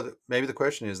 So maybe the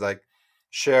question is like,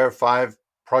 share 5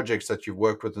 projects that you've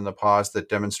worked with in the past that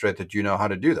demonstrate that you know how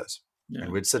to do this. And Yeah.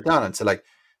 we'd sit down and say like,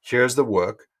 here's the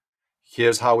work.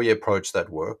 Here's how we approach that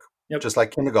work. Yep. Just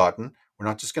like kindergarten, we're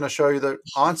not just going to show you the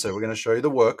answer. We're going to show you the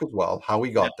work as well, how we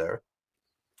Yeah. got there,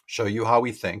 show you how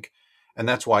we think. And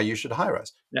that's why you should hire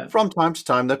us. Yeah. From time to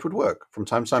time, that would work. From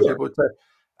time to time, Sure. people would say,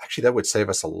 actually, that would save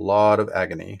us a lot of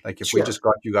agony. Like if we Sure. just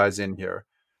got you guys in here,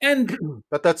 And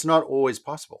But that's not always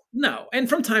possible. no, and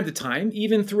from time to time,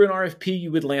 even through an RFP,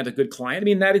 you would land a good client. I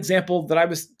mean, that example that I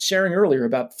was sharing earlier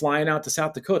about flying out to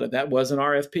South Dakota, that was an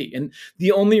RFP. And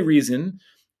the only reason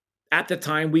at the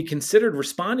time we considered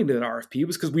responding to that RFP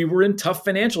was because we were in tough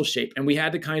financial shape and we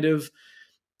had to kind of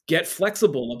get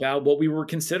flexible about what we were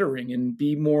considering and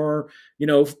be more,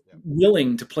 Yeah.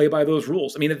 willing to play by those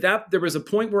rules. I mean, at that there was a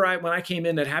point where when I came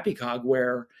in at Happy Cog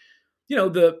where,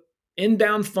 the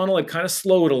inbound funnel had kind of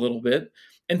slowed a little bit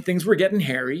and things were getting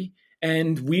hairy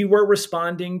and we were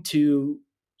responding to,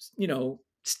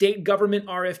 state government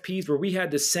RFPs where we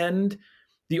had to send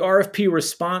the RFP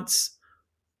response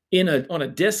on a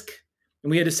disk,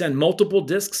 and we had to send multiple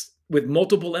disks with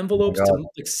multiple Oh my envelopes to God.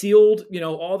 like sealed,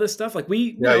 all this stuff. Like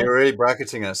we, Yeah, you're really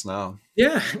bracketing us now.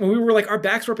 yeah, when we were like our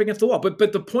backs were up against the wall. But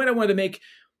the point I wanted to make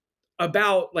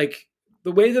about like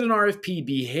the way that an RFP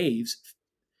behaves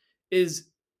is,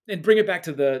 and bring it back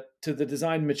to the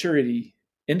design maturity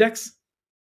index.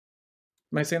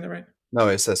 Am I saying that right? No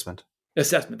assessment.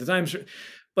 Assessment, design.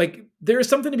 Like there is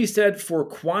something to be said for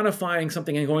quantifying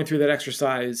something and going through that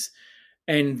exercise,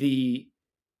 and the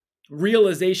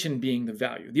realization being the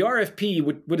value. The RFP,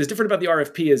 what is different about the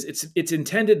RFP is it's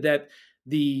intended that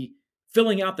the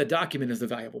filling out the document is the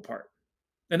valuable part.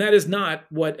 And that is not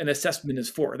what an assessment is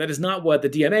for. That is not what the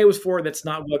DMA was for. That's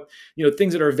not what,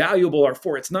 things that are valuable are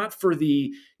for. It's not for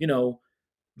the,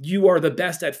 you are the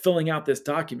best at filling out this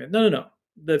document. No, no, no.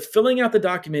 The filling out the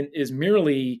document is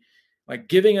merely like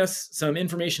giving us some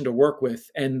information to work with.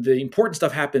 And the important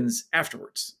stuff happens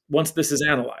afterwards. Once this is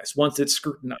analyzed, once it's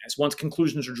scrutinized, once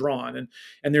conclusions are drawn.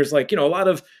 And there's like, a lot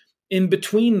of in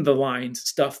between the lines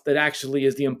stuff that actually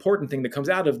is the important thing that comes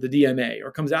out of the DMA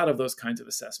or comes out of those kinds of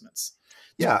assessments.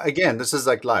 Yeah, again, this is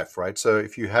like life, right? So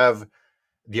if you have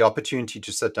the opportunity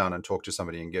to sit down and talk to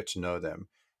somebody and get to know them,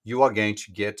 you are going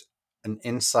to get an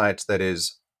insight that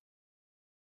is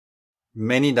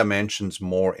many dimensions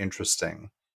more interesting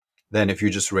than if you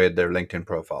just read their LinkedIn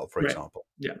profile, for Right. example.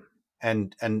 Yeah.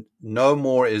 And no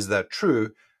more is that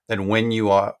true than when you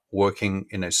are working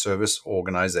in a service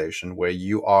organization where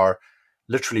you are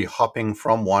literally hopping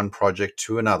from one project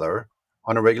to another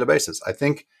on a regular basis. I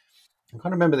can't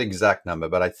remember the exact number,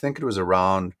 but I think it was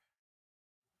around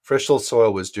Fresh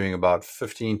Soil was doing about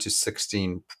 15 to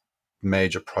 16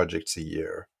 major projects a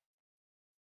year.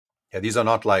 Yeah, these are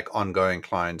not like ongoing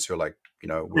clients who are like,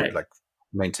 we're Right. like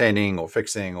maintaining or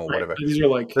fixing or Right. whatever. These are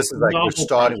like This is like we're novel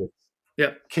starting projects. with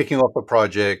Yeah. kicking off a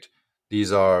project.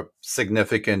 These are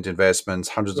significant investments,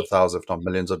 hundreds of thousands, if not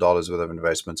millions of dollars worth of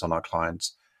investments on our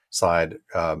clients' side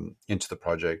into the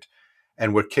project.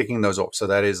 And we're kicking those off. So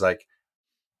that is like,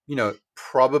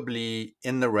 probably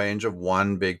in the range of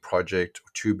one big project or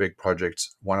two big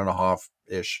projects,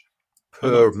 1.5-ish A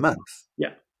per month. month.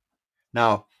 Yeah.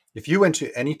 Now, if you went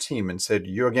to any team and said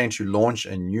you're going to launch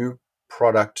a new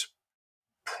product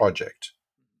project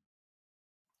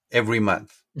every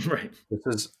month, Right.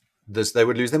 they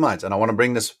would lose their minds. And I want to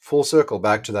bring this full circle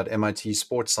back to that MIT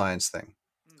sports science thing.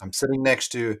 I'm sitting next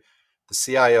to the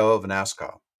CIO of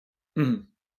NASCAR, Mm-hmm.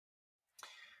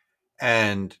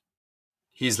 and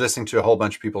he's listening to a whole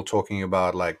bunch of people talking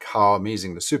about like how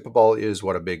amazing the Super Bowl is,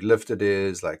 what a big lift it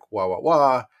is, like wah wah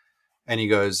wah. And he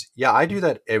goes, "Yeah, I do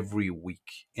that every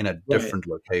week in a Right. different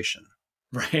location."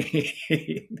 Right.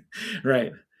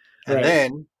 Right. And Right.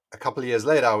 then a couple of years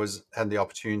later, had the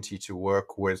opportunity to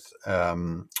work with a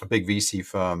big VC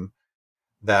firm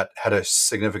that had a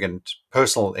significant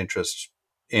personal interest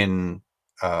in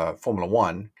Formula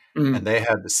One, and Mm. they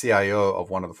had the CIO of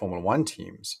one of the Formula One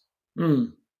teams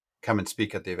Mm. come and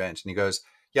speak at the event. And he goes,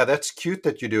 "Yeah, that's cute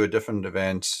that you do a different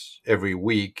event every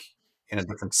week in a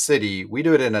different city. We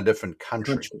do it in a different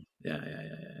country. Country. Yeah. Yeah. Yeah.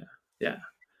 Yeah. Yeah. Yeah.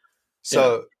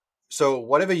 So, so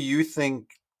whatever you think,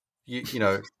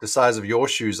 the size of your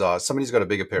shoes are, somebody's got a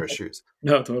bigger pair of shoes.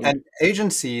 No, totally. And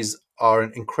agencies are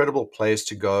an incredible place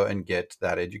to go and get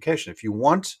that education. If you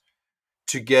want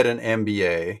to get an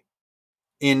MBA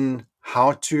in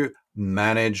how to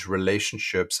manage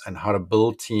relationships and how to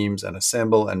build teams and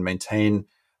assemble and maintain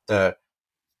the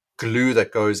glue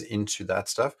that goes into that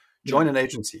stuff, Yeah. join an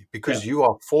agency Yeah. because you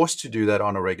are forced to do that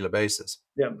on a regular basis.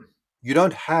 Yeah. You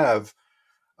don't have,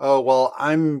 oh, well,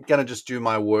 I'm going to just do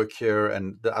my work here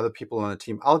and the other people on the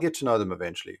team, I'll get to know them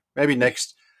eventually. Maybe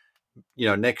next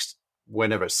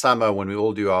whenever summer when we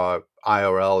all do our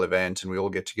IRL event and we all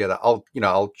get together, I'll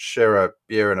share a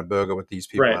beer and a burger with these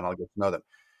people Right. and I'll get to know them.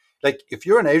 Like if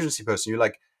you're an agency person, you're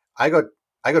like, I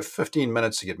got 15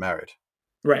 minutes to get married.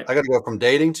 Right. I got to go from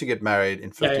dating to get married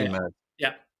in Yeah. Yeah. 15 minutes.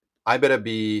 Yeah. I better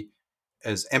be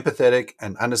as empathetic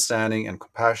and understanding and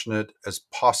compassionate as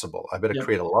possible. I better Yep.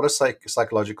 create a lot of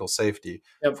psychological safety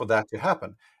Yep. for that to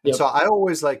happen. And so Yep. I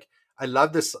always I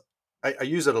love this. I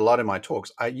use it a lot in my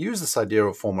talks. I use this idea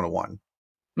of Formula One.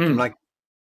 I'm Mm. like,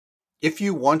 if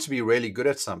you want to be really good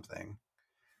at something,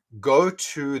 go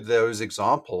to those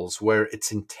examples where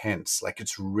it's intense, like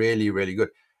it's really, really good,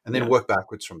 and then Yeah. work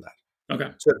backwards from that.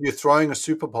 Okay. So if you're throwing a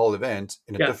Super Bowl event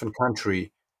in a Yeah. different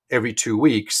country every 2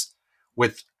 weeks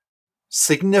with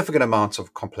significant amounts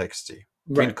of complexity, I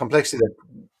mean, Right. complexity that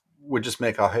would just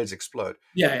make our heads explode.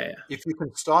 Yeah. Yeah. If you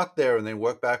can start there and then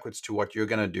work backwards to what you're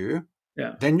going to do,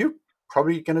 Yeah. then you're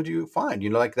probably going to do fine.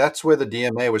 Like that's where the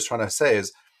DMA was trying to say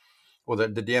is, or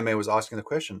the DMA was asking the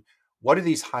question, what do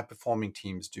these high performing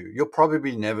teams do? You'll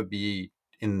probably never be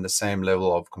in the same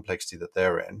level of complexity that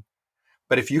they're in.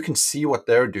 But if you can see what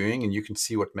they're doing and you can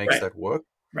see what makes Right. that work,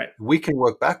 Right. we can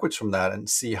work backwards from that and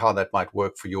see how that might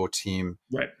work for your team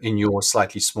Right. in your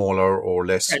slightly smaller or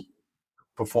less Right.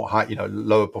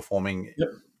 lower performing Yep.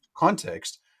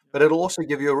 context. But it'll also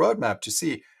give you a roadmap to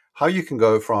see how you can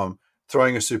go from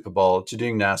throwing a Super Bowl to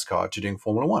doing NASCAR to doing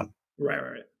Formula One. Right.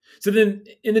 Right. So then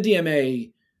in the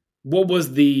DMA, what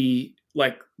was the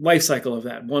life cycle of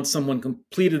that once someone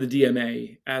completed the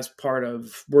DMA as part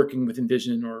of working with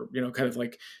InVision, or kind of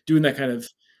like doing that kind of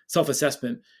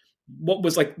self-assessment? What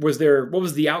was what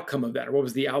was the outcome of that, or what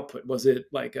was the output? Was it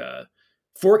like a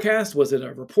forecast? Was it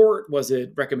a report? Was it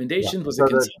Yeah. recommendations? Was it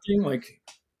So consulting?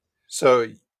 so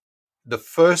the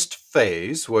first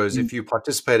phase was Mm, if you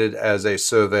participated as a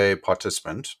survey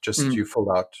participant, just mm, you filled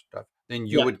out stuff, then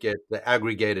you yeah, would get the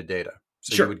aggregated data.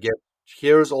 So you sure. would get,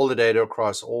 here's all the data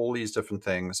across all these different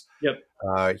things. Yep.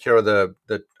 Here are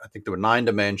I think there were 9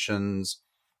 dimensions.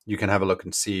 You can have a look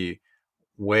and see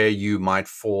where you might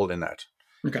fall in that.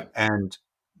 Okay. And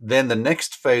then the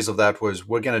next phase of that was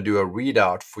we're going to do a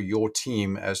readout for your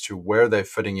team as to where they're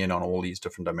fitting in on all these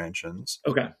different dimensions.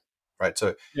 Okay. Right.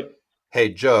 So, Yep. hey,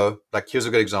 Joe, like here's a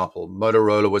good example.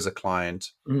 Motorola was a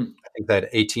client. Mm, I think they had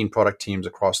 18 product teams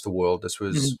across the world. This mm,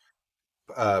 was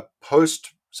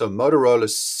so Motorola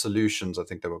Solutions, I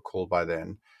think they were called by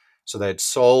then. So they had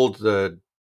sold the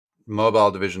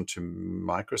mobile division to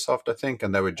Microsoft, I think,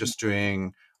 and they were just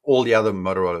doing all the other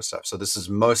Motorola stuff. So this is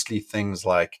mostly things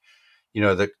like,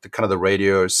 the kind of the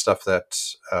radio stuff that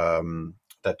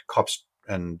cops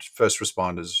and first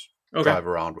responders okay. drive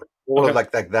around with. All of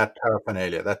Okay. that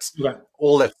paraphernalia. That's Okay.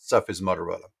 all that stuff is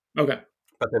Motorola. Okay.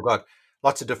 But they've got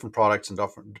lots of different products and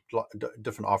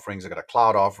different offerings. They've got a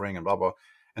cloud offering and blah blah.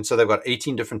 And so they've got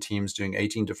 18 different teams doing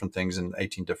 18 different things in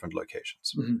 18 different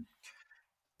locations. Mm-hmm.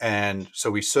 And so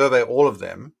we survey all of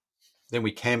them. Then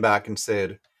we came back and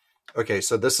said, okay,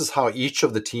 so this is how each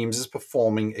of the teams is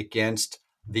performing against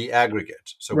the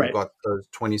aggregate. So we've Right. got those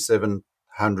 2,700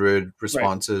 Right.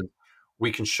 responses.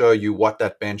 We can show you what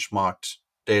that benchmarked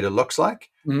data looks like,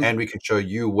 Mm-hmm. and we can show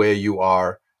you where you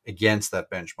are against that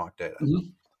benchmark data. Mm-hmm.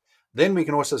 Then we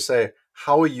can also say,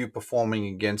 how are you performing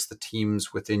against the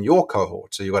teams within your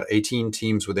cohort? So you've got 18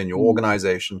 teams within your Mm-hmm.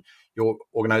 organization. Your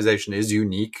organization is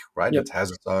unique, right? Yep. It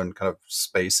has its own kind of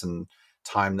space and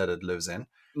time that it lives in.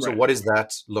 So Right. what does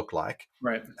that look like?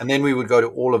 Right. And then we would go to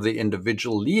all of the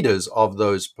individual leaders of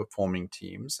those performing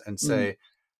teams and Mm-hmm. say,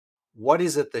 what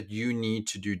is it that you need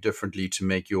to do differently to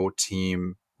make your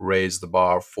team raise the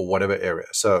bar for whatever area?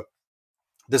 So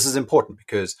this is important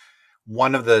because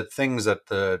one of the things that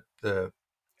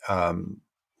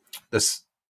this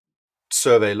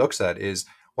survey looks at is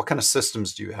what kind of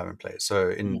systems do you have in place. So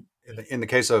in the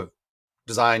case of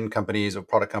design companies or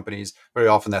product companies, very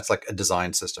often that's like a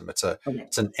design system. Okay.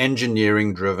 It's an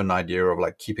engineering driven idea of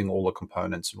like keeping all the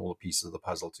components and all the pieces of the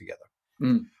puzzle together.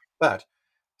 Mm-hmm. But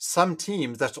some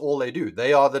teams, that's all they do.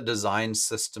 They are the design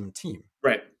system team.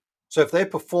 Right. So if they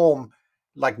perform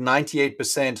like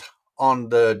 98% on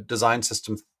the design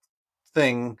system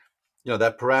thing,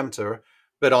 that parameter,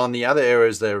 but on the other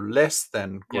areas they're less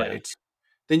than Yeah. great,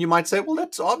 then you might say, well,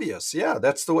 that's obvious. Yeah,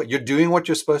 that's the way you're doing what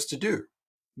you're supposed to do.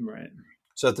 Right.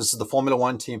 So if this is the Formula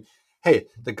One team, hey,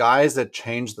 the guys that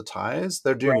change the tires,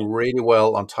 they're doing Right. really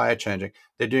well on tire changing.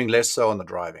 They're doing less so on the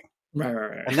driving. Right.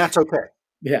 Right. And Right. that's okay.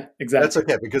 Yeah. That's Exactly.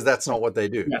 okay because that's Yeah. not what they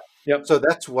do. Yeah. Yep. So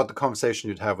that's what the conversation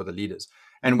you'd have with the leaders.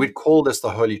 And Mm-hmm. we'd call this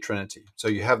the Holy Trinity. So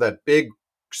you have that big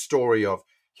story of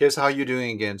here's how you're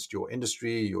doing against your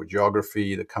industry, your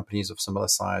geography, the companies of similar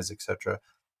size, etc.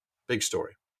 Big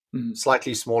story. Mm-hmm.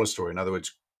 Slightly smaller story. In other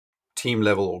words, team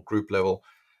level or group level.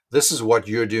 This is what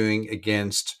you're doing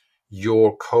against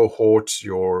your cohort,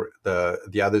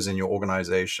 the others in your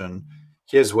organization.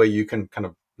 Here's where you can kind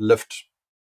of lift,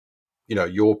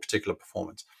 your particular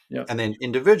performance. Yep. And then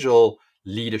individual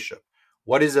leadership.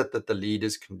 what is it that the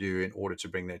leaders can do in order to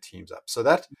bring their teams up? So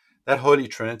that holy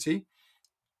trinity,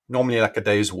 normally like a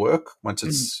day's work once Mm.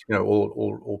 it's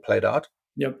all played out.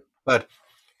 Yep. But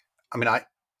I mean, I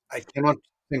cannot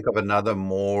think of another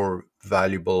more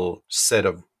valuable set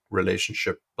of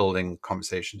relationship building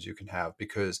conversations you can have,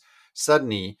 because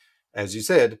suddenly, as you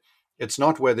said, it's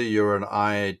not whether you're an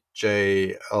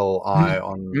IJLI Mm.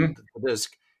 on Mm. the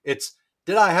disk. It's,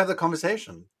 did I have the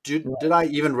conversation? Did Right. I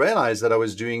even realize that I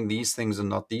was doing these things and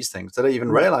not these things? Did I even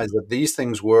Right. realize that these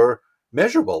things were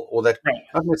measurable, or that Right.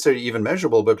 not necessarily even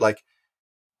measurable, but like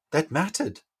that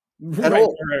mattered at Right.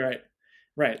 all? Right. Right.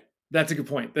 Right. That's a good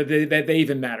point. That they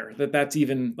even matter. That's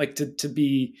even like to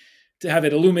have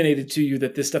it illuminated to you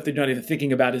that this stuff they're not even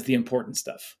thinking about is the important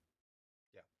stuff.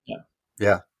 Yeah.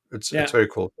 Yeah, it's Yeah. very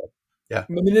cool. Yeah.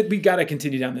 I mean, we got to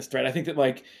continue down this thread. I think that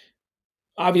like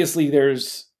obviously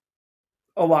there's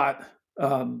a lot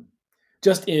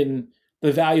just in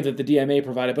the value that the DMA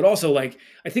provided, but also like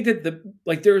I think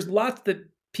that there's lots that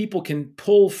people can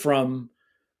pull from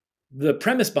the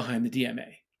premise behind the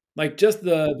DMA. Like just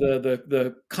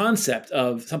the concept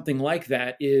of something like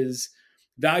that is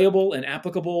valuable and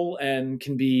applicable and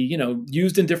can be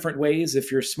used in different ways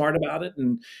if you're smart about it.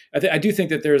 And I do think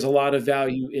that there's a lot of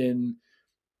value in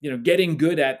getting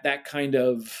good at that kind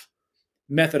of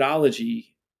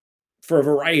methodology for a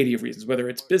variety of reasons, whether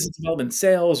it's business development,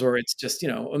 sales, or it's just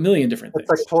a million different It's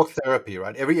like things. talk therapy,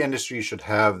 right? Every industry should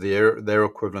have their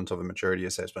equivalent of a maturity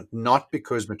assessment, not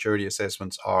because maturity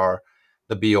assessments are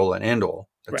the be all and end all.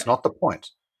 That's Right. not the point.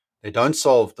 They don't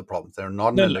solve the problems. They're not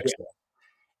an No, no, yeah, elixir.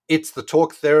 It's the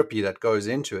talk therapy that goes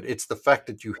into it. It's the fact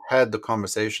that you had the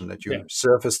conversation, that yeah, you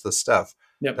surfaced the stuff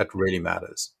yep, that really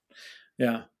matters.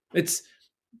 yeah. It's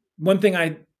one thing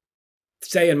I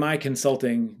say in my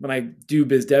consulting when I do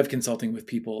biz dev consulting with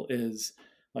people is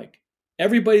like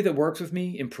everybody that works with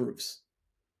me improves,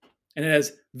 and it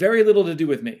has very little to do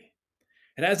with me.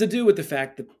 It has to do with the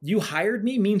fact that you hired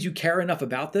me means you care enough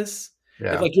about this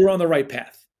that Yeah. like you're on the right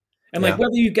path. And like Yeah.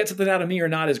 whether you get something out of me or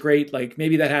not is great. Like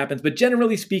maybe that happens. But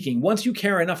generally speaking, once you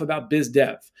care enough about biz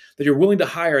dev that you're willing to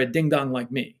hire a ding dong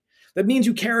like me, that means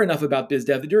you care enough about biz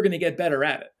dev that you're going to get better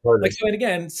at it. Like Totally. so, and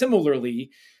again, similarly,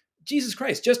 Jesus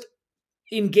Christ, just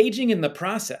engaging in the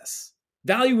process,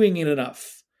 valuing it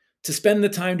enough to spend the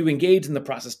time to engage in the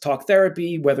process, talk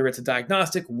therapy, whether it's a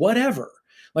diagnostic, whatever.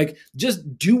 Like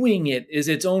just doing it is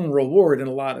its own reward in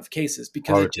a lot of cases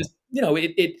because it Totally. just,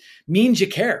 it means you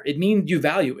care. It means you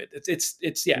value it. Yeah, You it's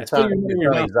putting sound your money you where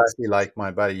your sound mouth is. exactly like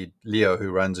my buddy Leo,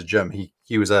 who runs a gym.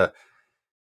 He was a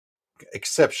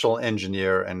exceptional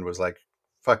engineer and was like,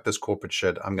 fuck this corporate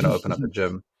shit. I'm going to open up a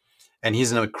gym. And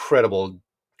he's an incredible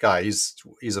guy. He's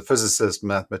a physicist,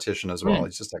 mathematician as well. Mm,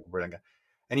 He's just like a brilliant guy.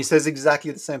 And he says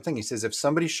exactly the same thing. He says, if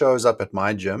somebody shows up at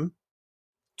my gym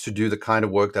to do the kind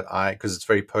of work that because it's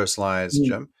very personalized mm,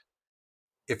 gym,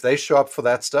 if they show up for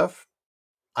that stuff,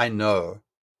 I know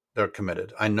they're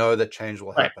committed. I know that change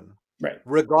will right, happen, right.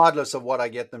 regardless of what I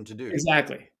get them to do.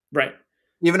 Exactly. Right.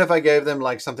 Even if I gave them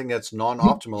like something that's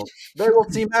non-optimal, they will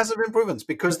see massive improvements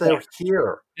because they're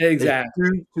here. They Exactly.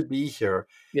 choose to be here.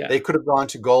 Yeah. They could have gone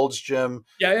to Gold's Gym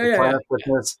Yeah. Yeah. or Yeah. Yeah. Planet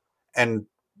Fitness and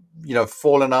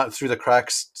fallen out through the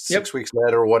cracks Yep. 6 weeks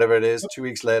later or whatever it is, Yep. 2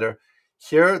 weeks later.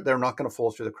 Here, they're not going to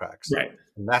fall through the cracks, Right.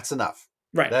 and that's enough.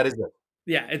 Right. That is it.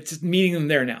 Yeah, it's just meeting them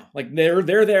there now. Like they're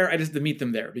there. I just have to meet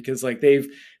them there because like they've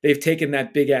taken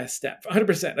that big ass step.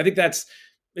 100%. I think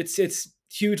it's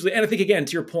hugely. And I think again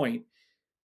to your point,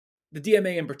 the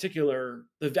DMA in particular,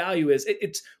 the value is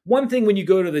it's one thing when you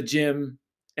go to the gym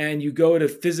and you go to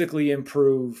physically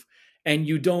improve and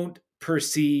you don't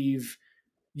perceive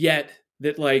yet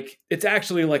that like it's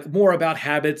actually like more about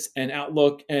habits and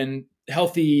outlook and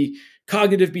healthy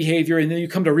cognitive behavior, and then you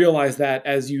come to realize that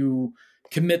as you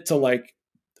commit to like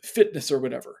fitness or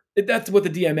whatever. That's what the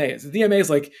DMA is. The DMA is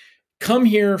like come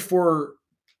here for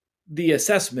the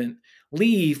assessment,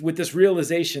 leave with this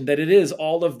realization that it is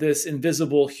all of this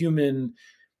invisible human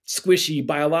squishy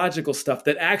biological stuff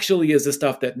that actually is the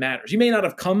stuff that matters. You may not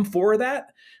have come for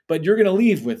that, but you're going to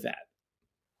leave with that.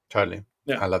 Totally.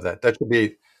 Yeah. I love that. That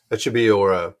should be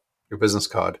your business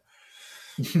card.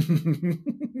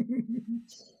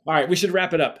 All right, we should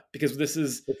wrap it up because this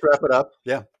is Let's wrap it up.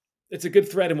 Yeah. it's a good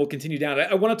thread, and we'll continue down.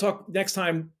 I want to talk next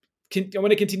time. I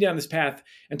want to continue down this path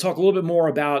and talk a little bit more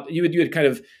about you had kind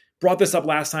of brought this up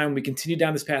last time. We continue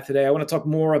down this path today. I want to talk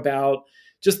more about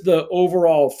just the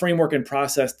overall framework and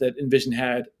process that InVision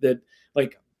had that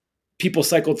like people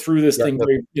cycled through this Yeah, thing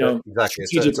very exactly.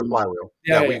 It's a strategically. flywheel.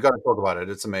 Yeah, Yeah, yeah, we yeah. got to talk about it.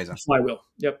 It's amazing. Flywheel.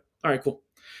 Yep. All right, cool.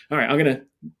 All right, I'm gonna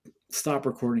stop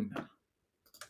recording now.